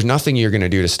 There's nothing you're going to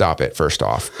do to stop it, first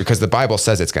off, because the Bible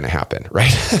says it's going to happen,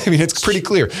 right? I mean, it's pretty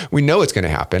clear. We know it's going to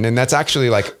happen. And that's actually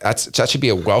that should be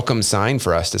a welcome sign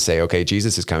for us to say, okay,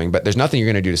 Jesus is coming, but there's nothing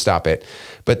you're going to do to stop it.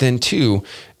 But then two,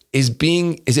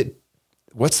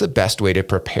 what's the best way to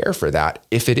prepare for that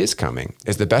if it is coming?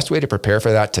 Is the best way to prepare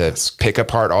for that to pick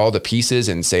apart all the pieces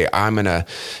and say, I'm going to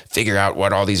figure out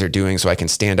what all these are doing so I can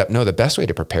stand up? No, the best way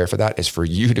to prepare for that is for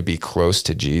you to be close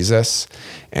to Jesus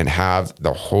and have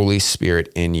the Holy Spirit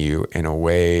in you in a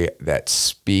way that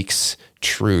speaks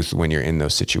truth when you're in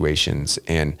those situations.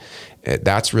 And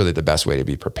that's really the best way to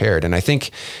be prepared. And I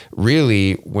think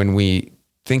really when we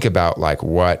think about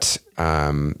what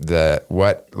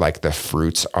the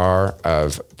fruits are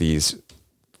of these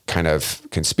kind of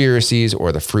conspiracies,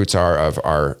 or the fruits are of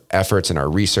our efforts and our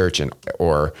research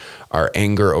or our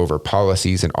anger over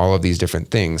policies and all of these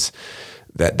different things,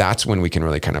 that's when we can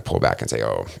really kind of pull back and say,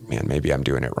 oh man, maybe I'm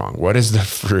doing it wrong. What is the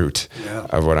fruit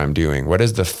of what I'm doing? What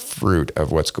is the fruit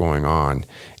of what's going on?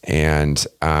 And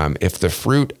if the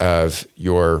fruit of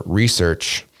your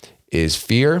research is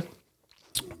fear,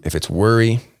 if it's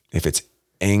worry, if it's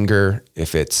anger,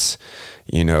 if it's,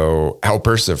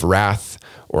 outbursts of wrath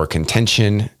or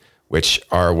contention, which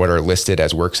are what are listed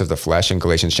as works of the flesh in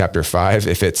Galatians chapter 5,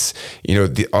 if it's,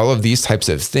 all of these types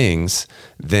of things,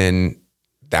 then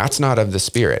that's not of the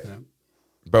Spirit. Yeah.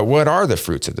 But what are the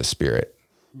fruits of the Spirit?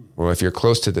 Well, if you're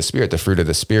close to the Spirit, the fruit of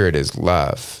the Spirit is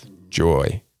love,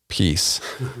 joy, peace,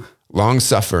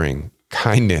 long-suffering,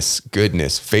 kindness,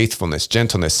 goodness, faithfulness,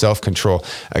 gentleness, self-control.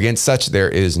 Against such there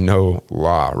is no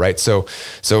law, right? So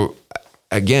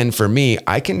again, for me,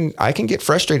 I can get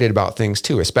frustrated about things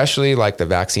too, especially like the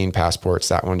vaccine passports.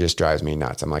 That one just drives me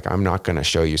nuts. I'm like, I'm not going to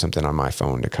show you something on my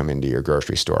phone to come into your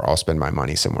grocery store. I'll spend my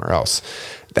money somewhere else.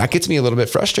 That gets me a little bit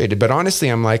frustrated. But honestly,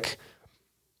 I'm like,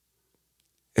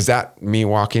 is that me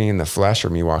walking in the flesh or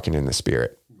me walking in the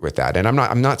spirit with that? And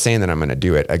I'm not saying that I'm going to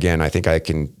do it. Again, I think I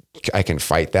can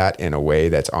fight that in a way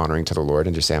that's honoring to the Lord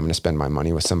and just say, I'm going to spend my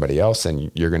money with somebody else,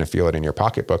 and you're going to feel it in your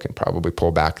pocketbook and probably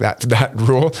pull back that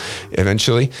rule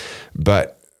eventually.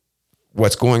 But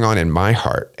what's going on in my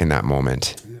heart in that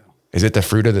moment? Is it the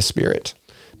fruit of the Spirit?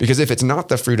 Because if it's not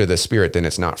the fruit of the Spirit, then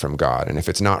it's not from God. And if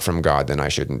it's not from God, then I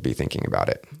shouldn't be thinking about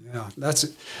it. Yeah, that's,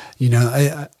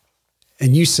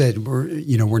 and you said,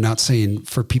 we're not saying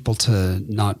for people to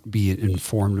not be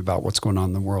informed about what's going on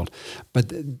in the world.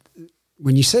 But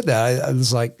when you said that, I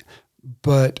was like,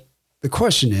 but the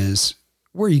question is,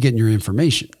 where are you getting your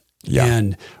information? Yeah.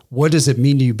 And what does it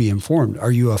mean to you be informed?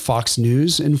 Are you a Fox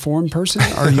News informed person?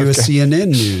 Are you a CNN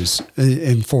News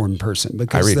informed person?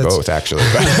 Because I read both, actually.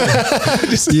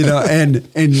 And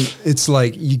it's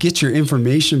like you get your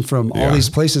information from all these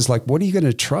places. Like, what are you going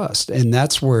to trust? And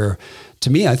that's where, to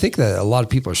me, I think that a lot of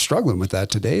people are struggling with that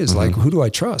today. Is like, who do I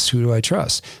trust? Who do I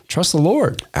trust? Trust the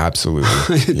Lord.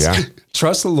 Absolutely. Yeah.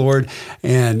 Trust the Lord.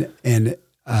 And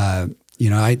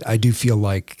I do feel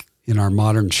like in our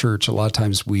modern church, a lot of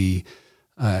times we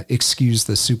excuse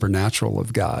the supernatural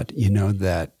of God,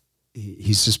 that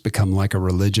he's just become like a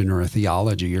religion or a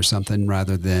theology or something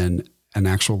rather than an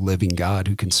actual living God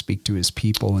who can speak to his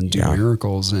people and do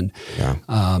miracles. And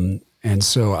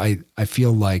so I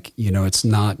feel like, it's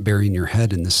not burying your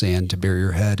head in the sand to bury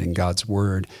your head in God's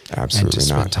word. Absolutely and to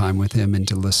spend not. time with him and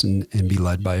to listen and be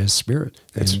led by his Spirit.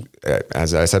 It's,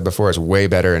 as I said before, it's way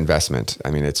better investment.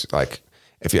 I mean, it's like,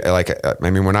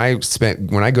 when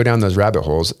I go down those rabbit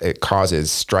holes, it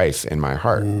causes strife in my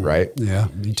heart, right? Yeah,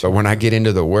 me too. But when I get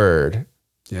into the word,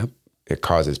 it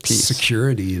causes peace.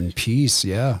 Security and peace,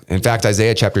 yeah. In fact,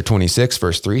 Isaiah chapter 26,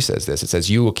 verse 3 says this. It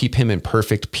says, you will keep him in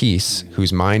perfect peace,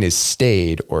 whose mind is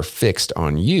stayed or fixed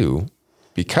on you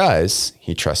because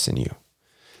he trusts in you.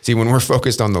 See, when we're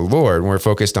focused on the Lord, when we're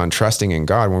focused on trusting in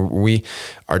God, when we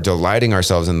are delighting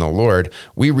ourselves in the Lord,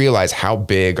 we realize how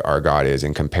big our God is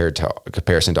in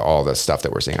comparison to all the stuff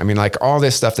that we're seeing. I mean, like all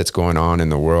this stuff that's going on in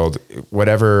the world,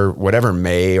 whatever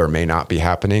may or may not be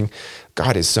happening,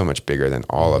 God is so much bigger than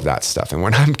all of that stuff. And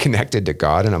when I'm connected to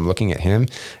God and I'm looking at him,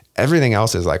 everything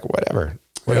else is like, whatever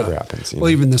happens.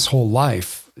 Well, even this whole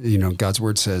life, God's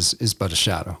word says is but a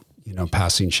shadow,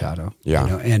 passing shadow.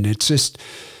 Yeah. And it's just,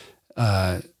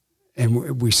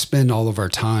 and we spend all of our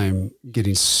time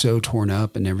getting so torn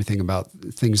up and everything about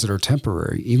things that are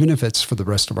temporary, even if it's for the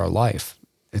rest of our life,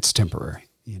 it's temporary,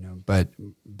 but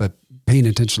paying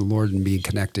attention to the Lord and being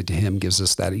connected to him gives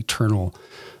us that eternal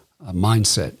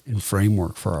mindset and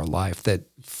framework for our life that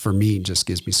for me just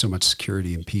gives me so much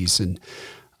security and peace. And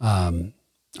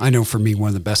I know for me, one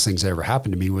of the best things that ever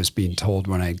happened to me was being told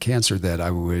when I had cancer that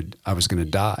I was going to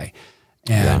die.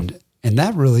 And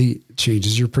that really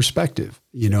changes your perspective,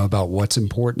 about what's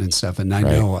important and stuff. And I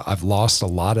know I've lost a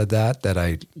lot of that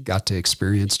I got to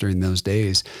experience during those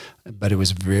days, but it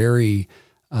was very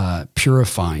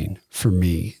purifying for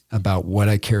me about what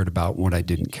I cared about and what I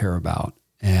didn't care about.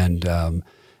 And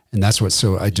that's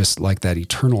so I just like that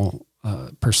eternal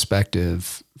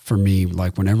perspective for me.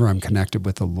 Like whenever I'm connected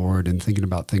with the Lord and thinking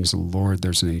about things of the Lord,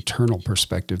 there's an eternal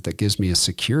perspective that gives me a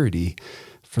security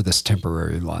for this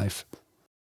temporary life.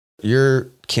 Your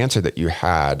cancer that you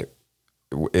had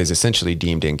is essentially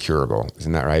deemed incurable.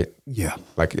 Isn't that right? Yeah.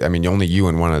 Only you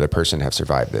and one other person have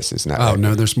survived this. Isn't that right? Oh,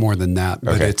 no, there's more than that,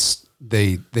 but okay.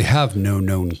 They have no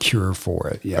known cure for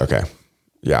it. Yeah. Okay.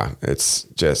 Yeah. It's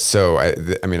just, so I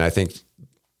think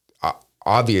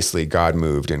obviously God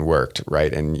moved and worked,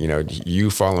 right? And, you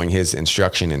following his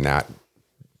instruction in that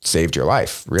saved your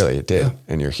life. Really, it did. Yeah.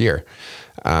 And you're here.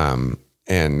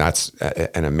 And that's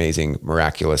an amazing,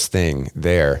 miraculous thing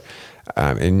there.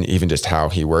 And even just how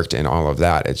he worked in all of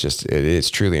that, it is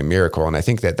truly a miracle. And I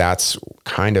think that's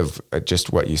kind of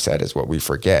just what you said is what we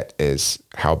forget is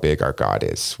how big our God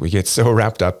is. We get so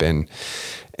wrapped up in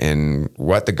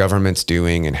what the government's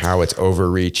doing and how it's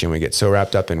overreach. And we get so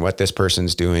wrapped up in what this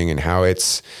person's doing and how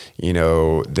it's,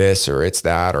 this or it's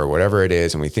that or whatever it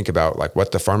is. And we think about like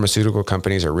what the pharmaceutical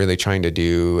companies are really trying to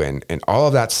do and all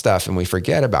of that stuff. And we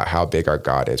forget about how big our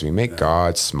God is. We make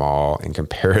God small in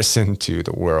comparison to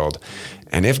the world.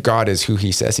 And if God is who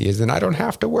he says he is, then I don't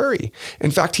have to worry.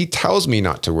 In fact, he tells me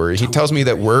not to worry. He tells me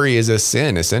that worry is a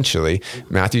sin, essentially.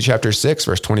 Matthew chapter 6,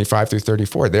 verse 25 through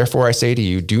 34. Therefore, I say to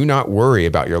you, do not worry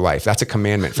about your life. That's a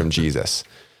commandment from Jesus.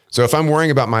 So if I'm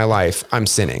worrying about my life, I'm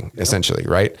sinning, essentially,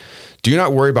 right? Do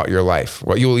not worry about your life,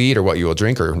 what you will eat or what you will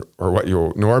drink, or what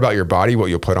you'll, nor about your body,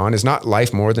 what you'll put on. Is not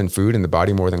life more than food, and the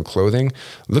body more than clothing?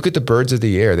 Look at the birds of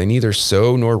the air. They neither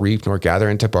sow nor reap nor gather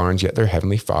into barns, yet their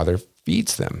heavenly Father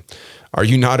feeds them. Are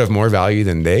you not of more value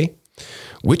than they?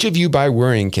 Which of you by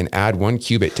worrying can add 1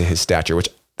 cubit to his stature? Which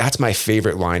that's my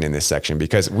favorite line in this section,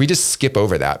 because we just skip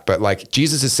over that. But like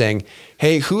Jesus is saying,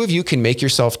 hey, who of you can make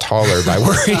yourself taller by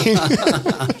worrying?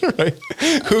 Right?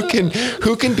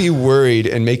 Who can be worried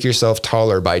and make yourself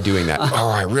taller by doing that? Oh,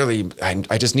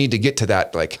 I just need to get to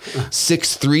that like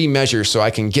 6'3" measure so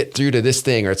I can get through to this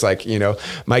thing. Or it's like,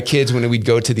 my kids, when we'd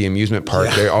go to the amusement park,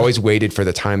 they always waited for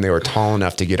the time they were tall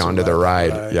enough to get onto the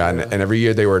ride. And every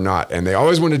year they were not. And they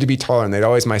always wanted to be taller.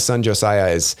 And my son Josiah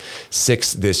is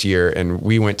 6 this year. And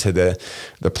we went to the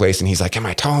place and he's like, am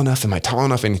I tall enough? Am I tall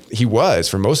enough? And he was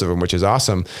for most of them, which is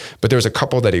awesome. But there was a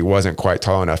couple that he wasn't quite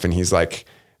tall enough. And he's like,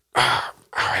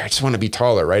 I just want to be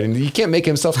taller, right? And he can't make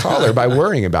himself taller by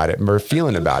worrying about it or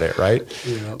feeling about it, right?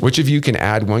 Yeah. Which of you can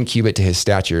add 1 cubit to his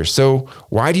stature? So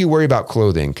why do you worry about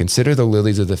clothing? Consider the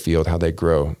lilies of the field, how they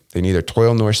grow. They neither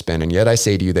toil nor spin. And yet I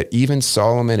say to you that even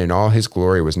Solomon in all his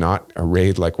glory was not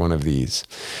arrayed like one of these.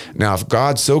 Now, if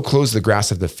God so clothes the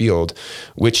grass of the field,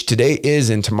 which today is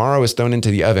and tomorrow is thrown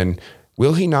into the oven,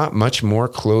 will he not much more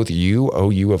clothe you, O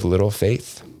you of little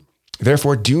faith?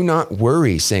 Therefore, do not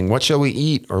worry, saying, what shall we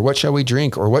eat? Or what shall we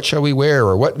drink? Or what shall we wear?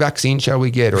 Or what vaccine shall we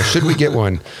get? Or should we get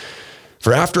one?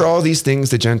 For after all these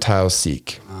things, the Gentiles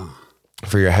seek.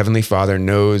 For your heavenly Father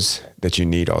knows that you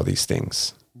need all these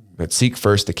things. But seek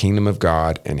first the kingdom of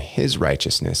God and his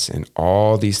righteousness, and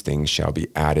all these things shall be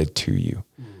added to you.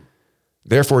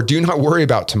 Therefore, do not worry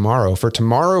about tomorrow, for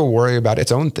tomorrow will worry about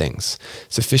its own things.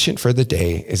 Sufficient for the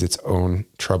day is its own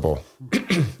trouble.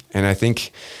 And I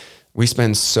think we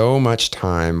spend so much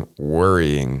time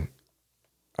worrying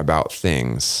about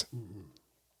things,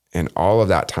 and all of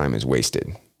that time is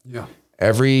wasted. Yeah.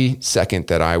 Every second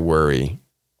that I worry,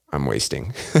 I'm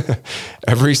wasting.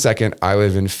 Every second I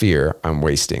live in fear, I'm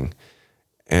wasting.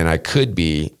 And I could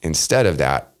be, instead of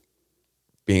that,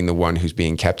 being the one who's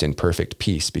being kept in perfect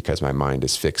peace because my mind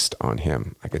is fixed on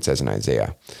him, like it says in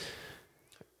Isaiah.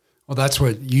 Well, that's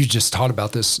what you just taught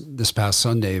about this past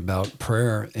Sunday about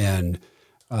prayer, and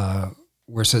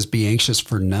where it says, be anxious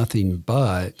for nothing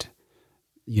but,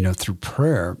 through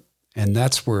prayer. And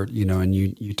that's where, and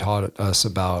you taught us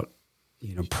about,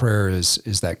 prayer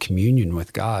is that communion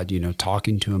with God,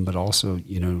 talking to him, but also,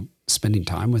 spending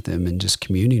time with him and just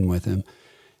communing with him.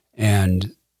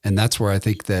 And that's where I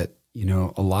think that,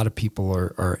 a lot of people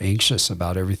are anxious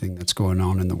about everything that's going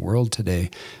on in the world today.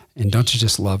 And don't you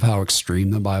just love how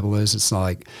extreme the Bible is? It's not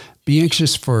like, be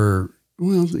anxious for,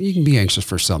 well, you can be anxious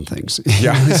for some things.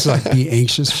 Yeah. It's like, be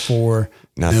anxious for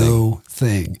no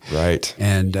thing. Right.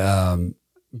 And,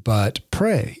 but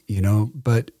pray,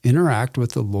 but interact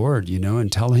with the Lord,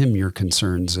 and tell him your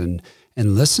concerns and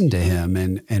listen to him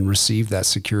and receive that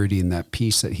security and that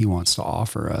peace that he wants to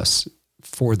offer us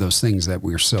for those things that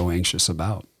we're so anxious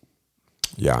about.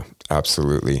 Yeah,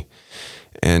 absolutely.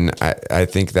 And I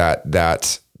think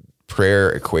that prayer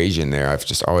equation there, I've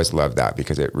just always loved that,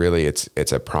 because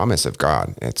it's a promise of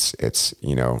God. It's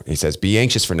he says, be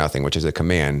anxious for nothing, which is a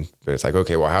command, but it's like,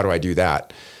 okay, well, how do I do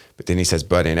that? But then he says,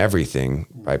 but in everything,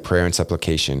 by prayer and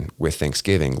supplication with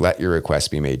thanksgiving, let your requests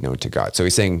be made known to God. So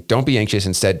he's saying, don't be anxious.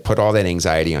 Instead, put all that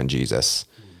anxiety on Jesus.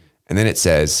 And then it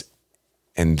says,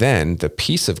 and then the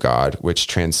peace of God, which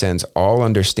transcends all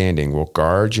understanding, will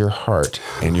guard your heart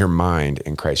and your mind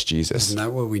in Christ Jesus. Isn't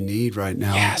that what we need right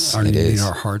now? Yes, it is. We need is.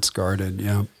 our hearts guarded.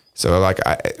 Yeah. So like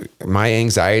my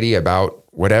anxiety about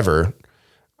whatever,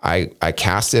 I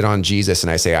cast it on Jesus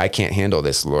and I say, I can't handle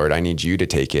this, Lord. I need you to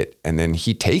take it. And then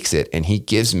he takes it and he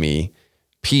gives me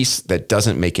peace that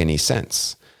doesn't make any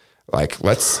sense. Like,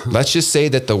 let's just say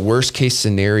that the worst case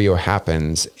scenario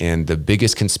happens and the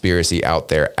biggest conspiracy out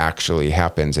there actually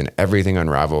happens and everything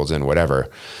unravels and whatever,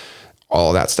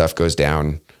 all that stuff goes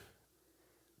down.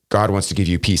 God wants to give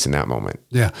you peace in that moment.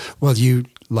 Yeah. Well, you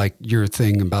like your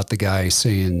thing about the guy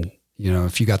saying,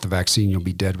 if you got the vaccine, you'll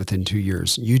be dead within 2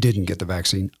 years. You didn't get the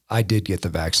vaccine. I did get the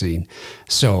vaccine.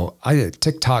 So I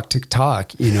tick tock,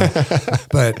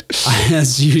 but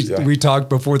we talked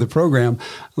before the program,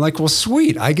 I'm like, well,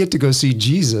 sweet. I get to go see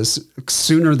Jesus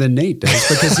sooner than Nate does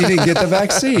because he didn't get the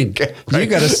vaccine. Okay, right. You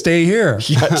got to stay here.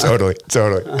 Yeah, totally.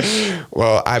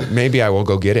 Well, maybe I will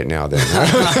go get it now then.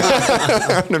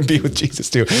 I'm going to be with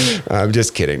Jesus too. I'm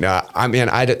just kidding. No, I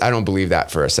don't believe that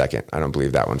for a second. I don't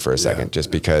believe that one for a second, just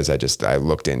because I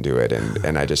looked into it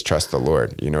and I just trust the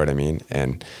Lord. You know what I mean?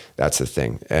 And that's the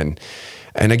thing. And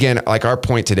And again, like our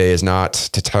point today is not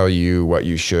to tell you what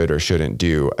you should or shouldn't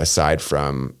do, aside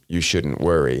from you shouldn't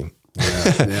worry.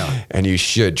 Yeah. And you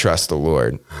should trust the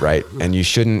Lord, right? And you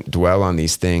shouldn't dwell on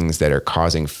these things that are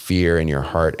causing fear in your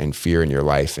heart and fear in your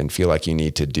life and feel like you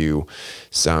need to do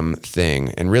something.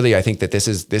 And really, I think that this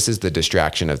is the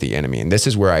distraction of the enemy. And this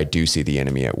is where I do see the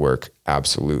enemy at work.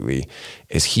 Absolutely.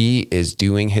 Is he is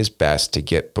doing his best to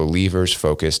get believers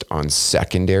focused on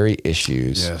secondary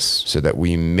issues. Yes. So that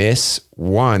we miss,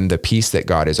 one, the peace that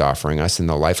God is offering us and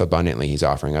the life abundantly he's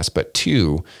offering us. But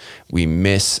two, we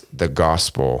miss the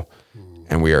gospel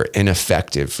and we are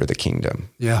ineffective for the kingdom.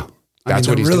 Yeah. That's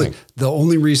what he's doing. The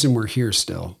only reason we're here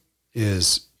still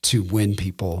is to win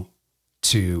people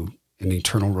to an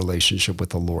eternal relationship with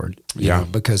the Lord. You know,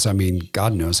 because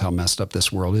God knows how messed up this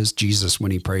world is. Jesus,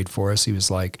 when he prayed for us, he was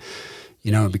like,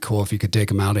 it'd be cool if you could take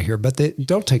them out of here, but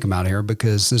don't take them out of here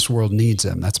because this world needs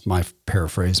them. That's my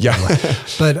paraphrase. Yeah.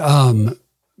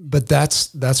 But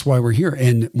that's why we're here.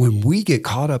 And when we get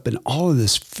caught up in all of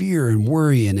this fear and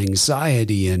worry and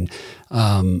anxiety and,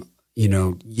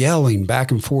 yelling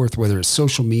back and forth, whether it's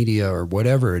social media or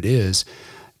whatever it is,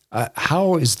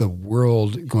 how is the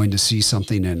world going to see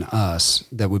something in us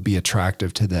that would be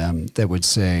attractive to them that would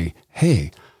say,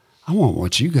 hey, I want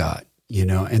what you got,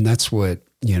 and that's what,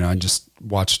 I just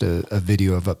watched a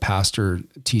video of a pastor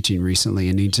teaching recently,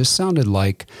 and he just sounded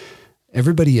like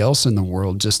everybody else in the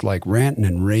world, just like ranting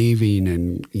and raving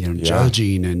and,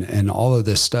 judging and all of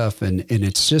this stuff. And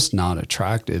it's just not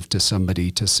attractive to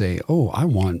somebody to say, oh, I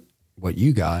want what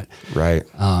you got. Right.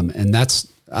 And that's,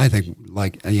 I think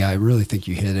I really think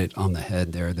you hit it on the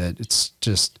head there, that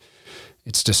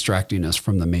it's distracting us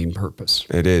from the main purpose.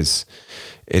 It is.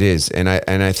 And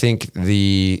I think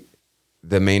the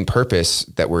main purpose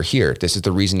that we're here, this is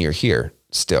the reason you're here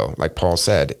still, like Paul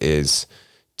said, is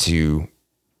to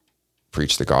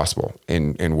preach the gospel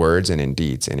in words and in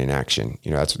deeds and in action.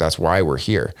 That's why we're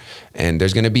here. And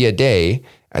there's going to be a day,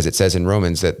 as it says in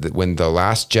Romans, that when the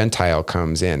last Gentile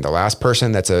comes in, the last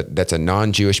person that's a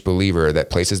non-Jewish believer that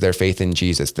places their faith in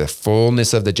Jesus, the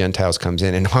fullness of the Gentiles comes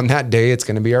in. And on that day, it's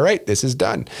going to be, all right, this is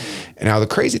done. And now the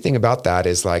crazy thing about that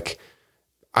is, like,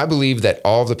 I believe that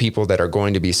all the people that are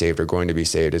going to be saved are going to be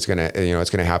saved. It's going to, it's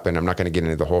going to happen. I'm not going to get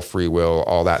into the whole free will,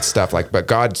 all that stuff. But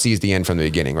God sees the end from the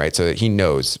beginning, right? So that he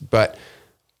knows. But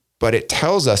it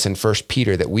tells us in 1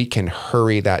 Peter that we can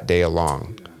hurry that day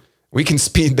along. We can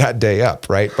speed that day up,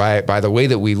 right? By the way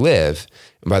that we live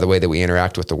and by the way that we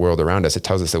interact with the world around us. It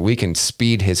tells us that we can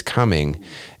speed his coming.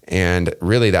 And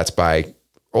really that's by,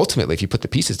 ultimately, if you put the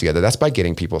pieces together, that's by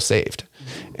getting people saved.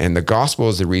 And the gospel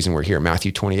is the reason we're here.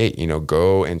 Matthew 28,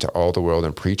 go into all the world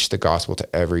and preach the gospel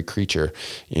to every creature,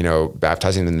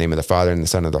 baptizing in the name of the Father and the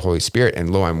Son and the Holy Spirit.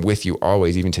 And lo, I'm with you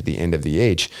always, even to the end of the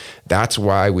age. That's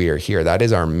why we are here. That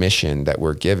is our mission that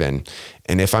we're given.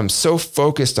 And if I'm so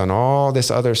focused on all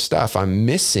this other stuff, I'm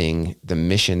missing the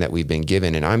mission that we've been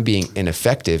given, and I'm being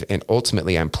ineffective. And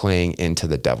ultimately I'm playing into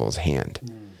the devil's hand.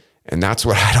 And that's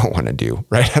what I don't want to do,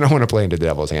 right? I don't want to play into the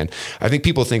devil's hand. I think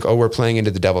people think, we're playing into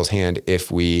the devil's hand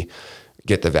if we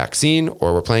get the vaccine,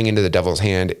 or we're playing into the devil's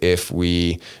hand if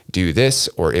we do this,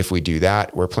 or if we do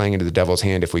that. We're playing into the devil's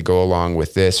hand if we go along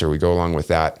with this, or we go along with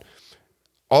that.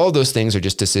 All of those things are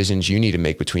just decisions you need to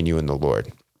make between you and the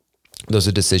Lord. Those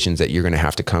are decisions that you're going to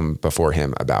have to come before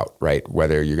him about, right?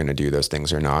 Whether you're going to do those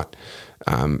things or not.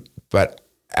 But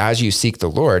as you seek the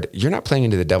Lord, you're not playing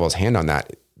into the devil's hand on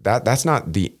that. That's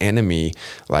not the enemy,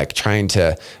 like trying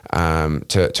to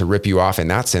rip you off in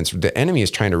that sense. The enemy is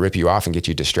trying to rip you off and get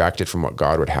you distracted from what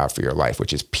God would have for your life,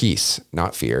 which is peace,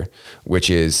 not fear,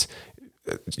 which is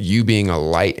you being a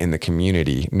light in the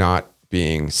community, not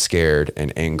being scared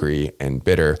and angry and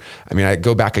bitter. I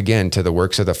go back again to the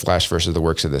works of the flesh versus the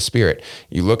works of the Spirit.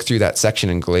 You look through that section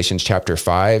in Galatians chapter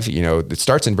 5, it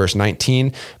starts in verse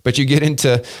 19, but you get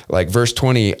into like verse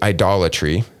 20,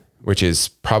 idolatry, which is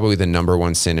probably the number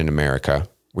one sin in America.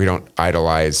 We don't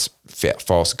idolize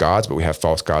false gods, but we have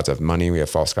false gods of money. We have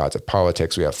false gods of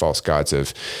politics. We have false gods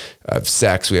of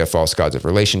sex. We have false gods of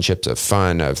relationships, of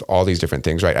fun, of all these different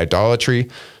things, right?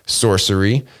 Idolatry,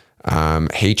 sorcery,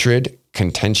 hatred,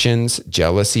 contentions,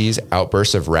 jealousies,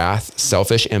 outbursts of wrath,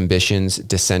 selfish ambitions,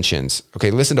 dissensions.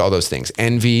 Okay, listen to all those things.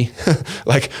 Envy.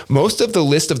 Like most of the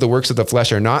list of the works of the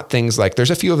flesh are not things like, there's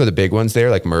a few of the big ones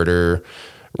there, like murder,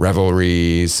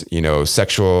 revelries,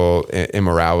 sexual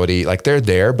immorality, like they're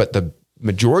there, but the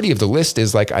majority of the list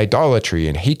is like idolatry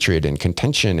and hatred and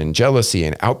contention and jealousy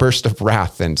and outburst of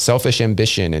wrath and selfish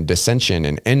ambition and dissension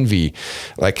and envy.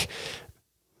 Like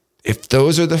if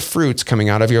those are the fruits coming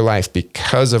out of your life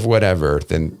because of whatever,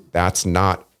 then that's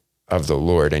not of the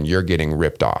Lord and you're getting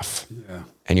ripped off. Yeah.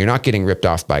 and you're not getting ripped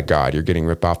off by God, you're getting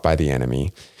ripped off by the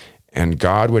enemy. And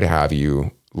God would have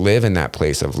you live in that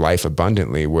place of life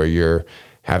abundantly where you're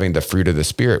having the fruit of the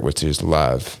Spirit, which is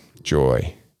love,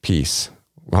 joy, peace,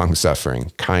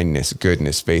 long-suffering, kindness,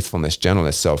 goodness, faithfulness,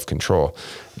 gentleness, self-control.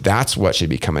 That's what should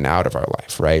be coming out of our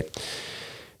life, right?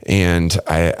 And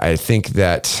I think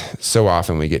that so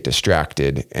often we get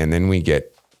distracted and then we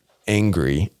get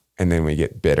angry and then we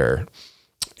get bitter.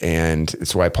 And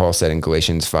it's why Paul said in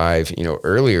Galatians 5,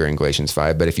 earlier in Galatians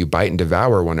 5, but if you bite and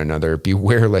devour one another,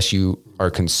 beware lest you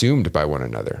are consumed by one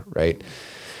another, right?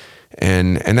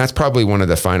 And that's probably one of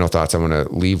the final thoughts I want to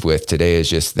leave with today is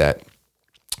just that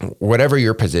whatever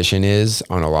your position is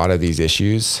on a lot of these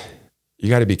issues, you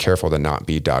got to be careful to not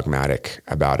be dogmatic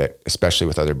about it, especially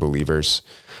with other believers.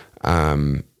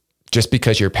 Just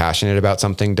because you're passionate about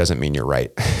something doesn't mean you're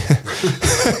right.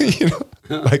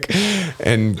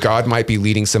 And God might be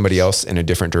leading somebody else in a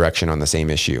different direction on the same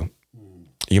issue.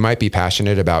 You might be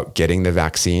passionate about getting the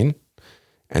vaccine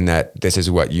and that this is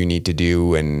what you need to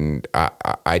do. And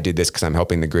I did this because I'm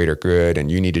helping the greater good, and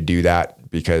you need to do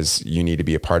that because you need to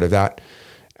be a part of that.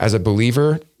 As a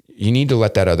believer, you need to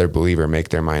let that other believer make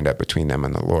their mind up between them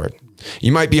and the Lord.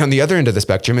 You might be on the other end of the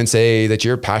spectrum and say that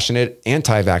you're passionate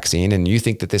anti-vaccine and you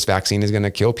think that this vaccine is going to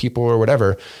kill people or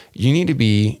whatever. You need to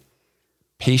be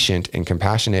patient and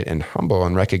compassionate and humble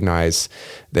and recognize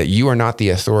that you are not the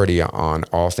authority on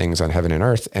all things on heaven and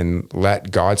earth, and let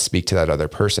God speak to that other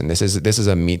person. This is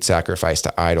a meat sacrifice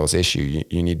to idols issue.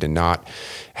 You need to not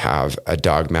have a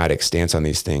dogmatic stance on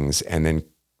these things and then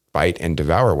bite and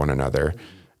devour one another.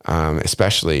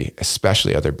 Especially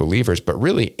other believers, but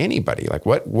really anybody. Like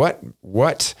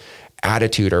what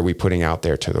attitude are we putting out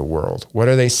there to the world? What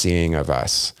are they seeing of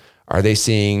us? Are they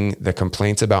seeing the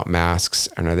complaints about masks?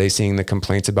 And are they seeing the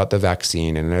complaints about the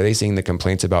vaccine? And are they seeing the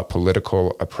complaints about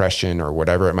political oppression or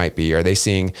whatever it might be? Are they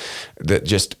seeing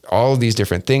just all of these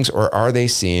different things? Or are they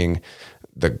seeing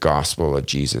the gospel of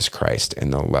Jesus Christ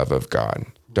and the love of God?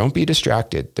 Don't be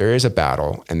distracted. There is a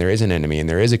battle and there is an enemy and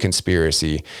there is a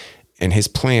conspiracy. And his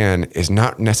plan is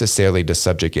not necessarily to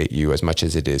subjugate you as much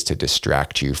as it is to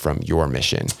distract you from your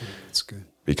mission. That's good.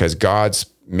 Because God's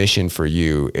mission for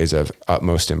you is of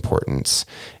utmost importance.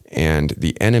 And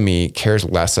the enemy cares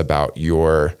less about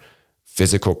your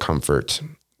physical comfort,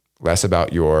 less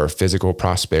about your physical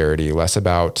prosperity, less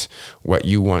about what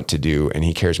you want to do. And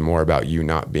he cares more about you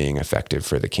not being effective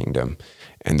for the kingdom.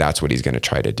 And that's what he's going to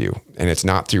try to do. And it's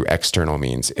not through external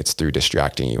means, it's through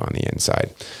distracting you on the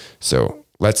inside. So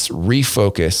let's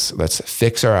refocus. Let's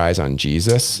fix our eyes on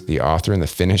Jesus, the author and the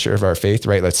finisher of our faith,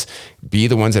 right? Let's be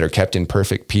the ones that are kept in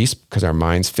perfect peace because our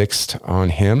mind's fixed on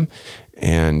him.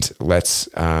 And let's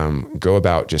go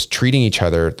about just treating each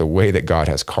other the way that God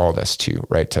has called us to,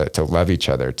 right? To love each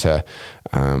other, to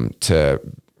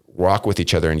walk with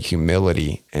each other in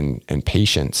humility and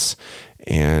patience,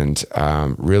 and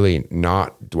really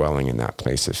not dwelling in that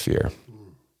place of fear.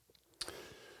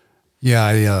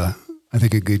 Yeah, I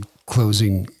think a good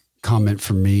closing comment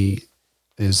from me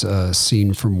is a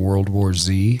scene from World War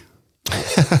Z.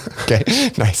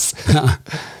 Okay, nice.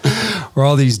 Where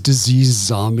all these diseased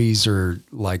zombies are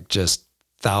like just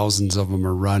thousands of them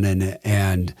are running,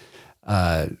 and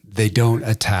they don't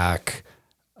attack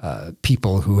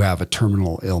people who have a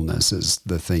terminal illness is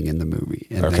the thing in the movie.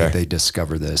 And they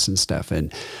discover this and stuff.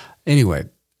 And anyway,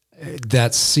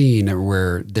 that scene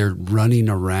where they're running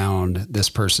around this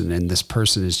person and this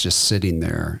person is just sitting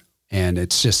there and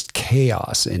it's just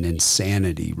chaos and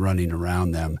insanity running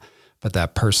around them. But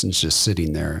that person's just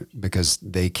sitting there because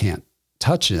they can't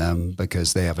touch them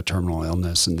because they have a terminal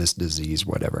illness and this disease,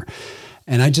 whatever.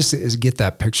 And I just get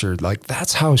that picture, like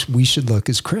that's how we should look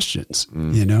as Christians,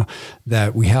 you know,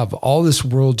 that we have all this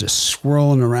world just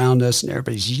swirling around us and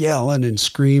everybody's yelling and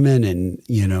screaming and,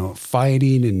 you know,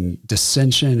 fighting and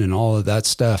dissension and all of that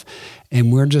stuff.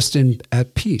 And we're just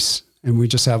at peace and we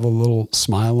just have a little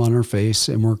smile on our face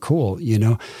and we're cool. You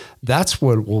know, that's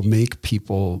what will make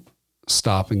people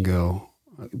stop and go,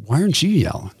 why aren't you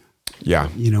yelling? Yeah.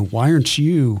 You know, why aren't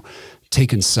you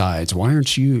taking sides? Why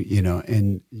aren't you, you know,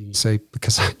 and you can say,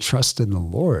 because I trust in the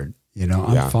Lord, you know,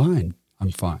 I'm fine.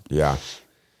 I'm fine. Yeah,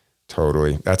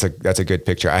 totally. That's a good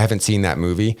picture. I haven't seen that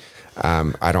movie.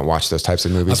 I don't watch those types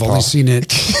of movies. I've only seen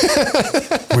it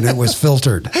when it was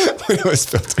filtered. When it was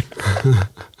filtered.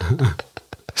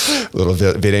 A little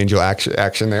VidAngel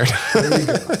action there. There you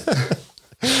go.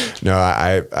 No,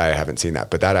 I haven't seen that,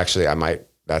 but that actually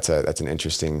that's an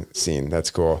interesting scene.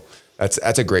 That's cool.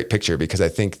 That's a great picture because I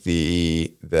think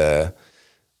the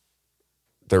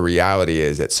reality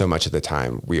is that so much of the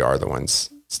time we are the ones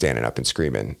standing up and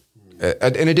screaming.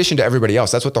 In addition to everybody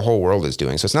else, that's what the whole world is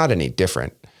doing. So it's not any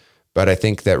different. But I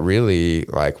think that really,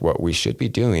 like, what we should be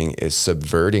doing is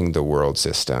subverting the world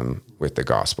system with the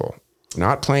gospel,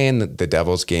 not playing the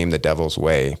devil's game, the devil's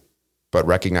way, but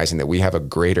recognizing that we have a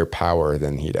greater power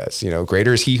than he does.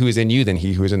 Greater is he who is in you than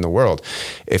he who is in the world.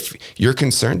 If you're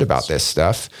concerned about this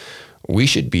stuff, we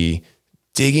should be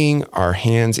digging our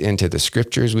hands into the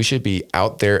scriptures. We should be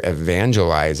out there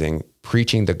evangelizing,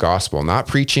 preaching the gospel, not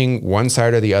preaching one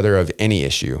side or the other of any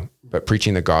issue, but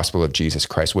preaching the gospel of Jesus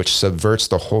Christ, which subverts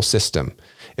the whole system.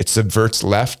 It subverts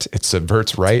left, it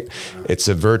subverts right, it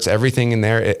subverts everything in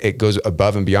there. It goes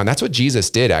above and beyond. That's what Jesus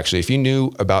did, actually. If you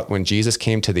knew about when Jesus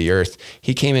came to the earth,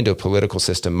 he came into a political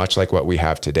system much like what we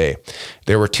have today.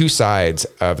 There were two sides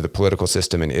of the political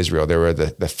system in Israel. There were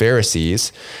the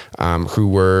Pharisees, who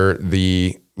were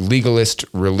the legalist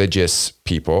religious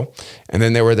people. And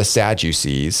then there were the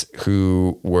Sadducees,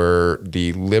 who were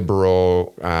the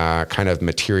liberal kind of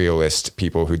materialist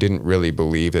people who didn't really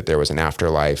believe that there was an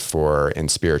afterlife or in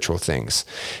spiritual things.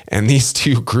 And these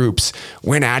two groups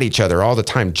went at each other all the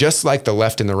time, just like the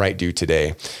left and the right do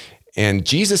today. And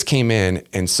Jesus came in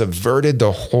and subverted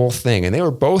the whole thing. And they were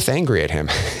both angry at him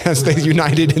as they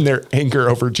united in their anger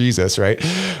over Jesus, right?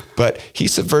 But he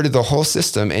subverted the whole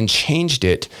system and changed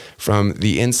it from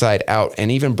the inside out,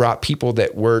 and even brought people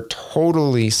that were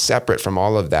totally separate from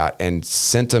all of that and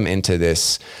sent them into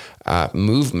this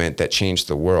movement that changed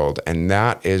the world. And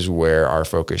that is where our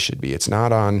focus should be. It's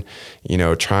not on,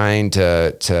 trying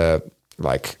to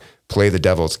like play the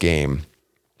devil's game.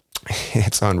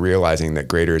 It's on realizing that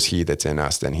greater is he that's in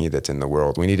us than he that's in the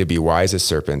world. We need to be wise as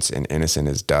serpents and innocent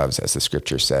as doves, as the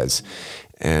scripture says,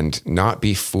 and not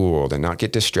be fooled and not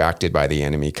get distracted by the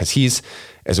enemy, because he's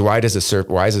as wise as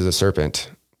a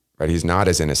serpent, but he's not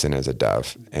as innocent as a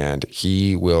dove. And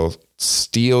he will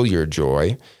steal your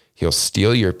joy. He'll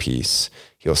steal your peace.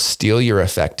 He'll steal your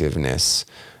effectiveness,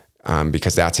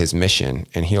 because that's his mission.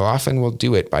 And he often will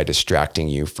do it by distracting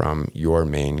you from your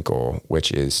main goal,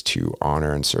 which is to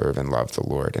honor and serve and love the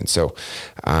Lord. And so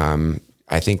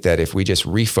I think that if we just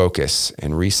refocus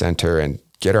and recenter and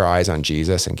get our eyes on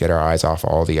Jesus and get our eyes off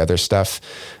all the other stuff,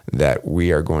 that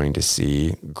we are going to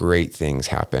see great things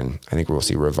happen. I think we'll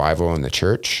see revival in the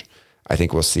church. I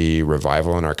think we'll see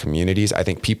revival in our communities. I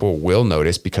think people will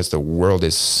notice, because the world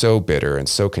is so bitter and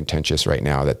so contentious right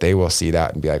now, that they will see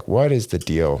that and be like, what is the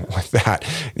deal with that?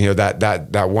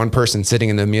 That one person sitting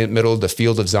in the middle of the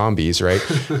field of zombies, right?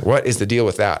 What is the deal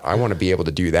with that? I want to be able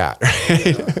to do that.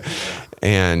 Right?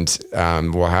 And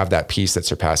we'll have that peace that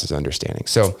surpasses understanding.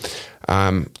 So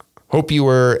hope you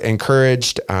were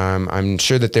encouraged. I'm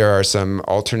sure that there are some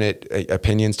alternate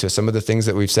opinions to some of the things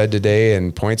that we've said today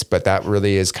and points, but that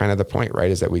really is kind of the point,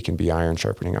 right? Is that we can be iron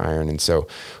sharpening iron. And so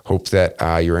hope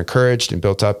that you're encouraged and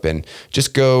built up, and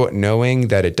just go knowing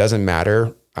that it doesn't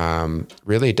matter.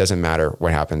 Really, it doesn't matter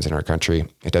what happens in our country.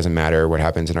 It doesn't matter what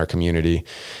happens in our community.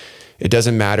 It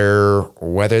doesn't matter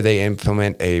whether they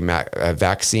implement a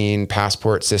vaccine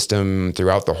passport system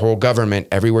throughout the whole government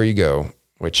everywhere you go,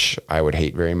 which I would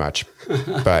hate very much,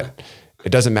 but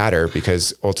it doesn't matter,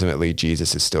 because ultimately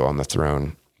Jesus is still on the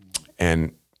throne.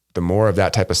 And the more of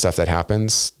that type of stuff that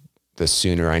happens, the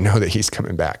sooner I know that he's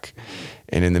coming back.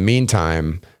 And in the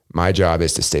meantime, my job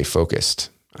is to stay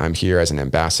focused. I'm here as an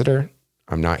ambassador.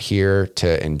 I'm not here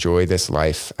to enjoy this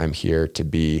life. I'm here to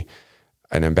be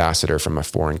an ambassador from a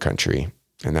foreign country,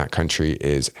 and that country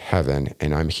is heaven.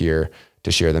 And I'm here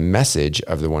to share the message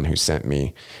of the one who sent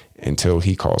me until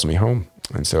he calls me home.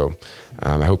 And so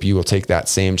I hope you will take that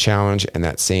same challenge and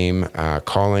that same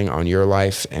calling on your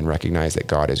life, and recognize that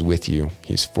God is with you.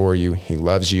 He's for you. He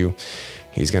loves you.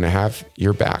 He's going to have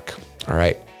your back. All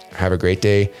right. Have a great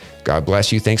day. God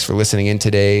bless you. Thanks for listening in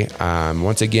today.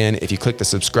 Once again, if you click the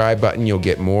subscribe button, you'll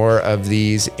get more of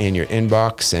these in your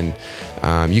inbox.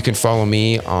 And you can follow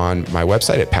me on my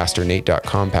website at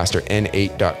pastornate.com,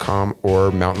 pastorn8.com,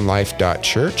 or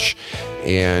mountainlife.church.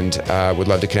 And would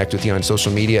love to connect with you on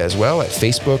social media as well, at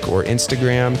Facebook or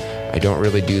Instagram. I don't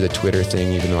really do the Twitter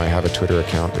thing, even though I have a Twitter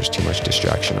account. There's too much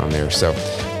distraction on there. So,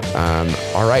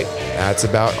 all right, that's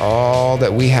about all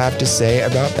that we have to say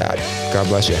about that. God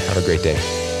bless you. Have a great day.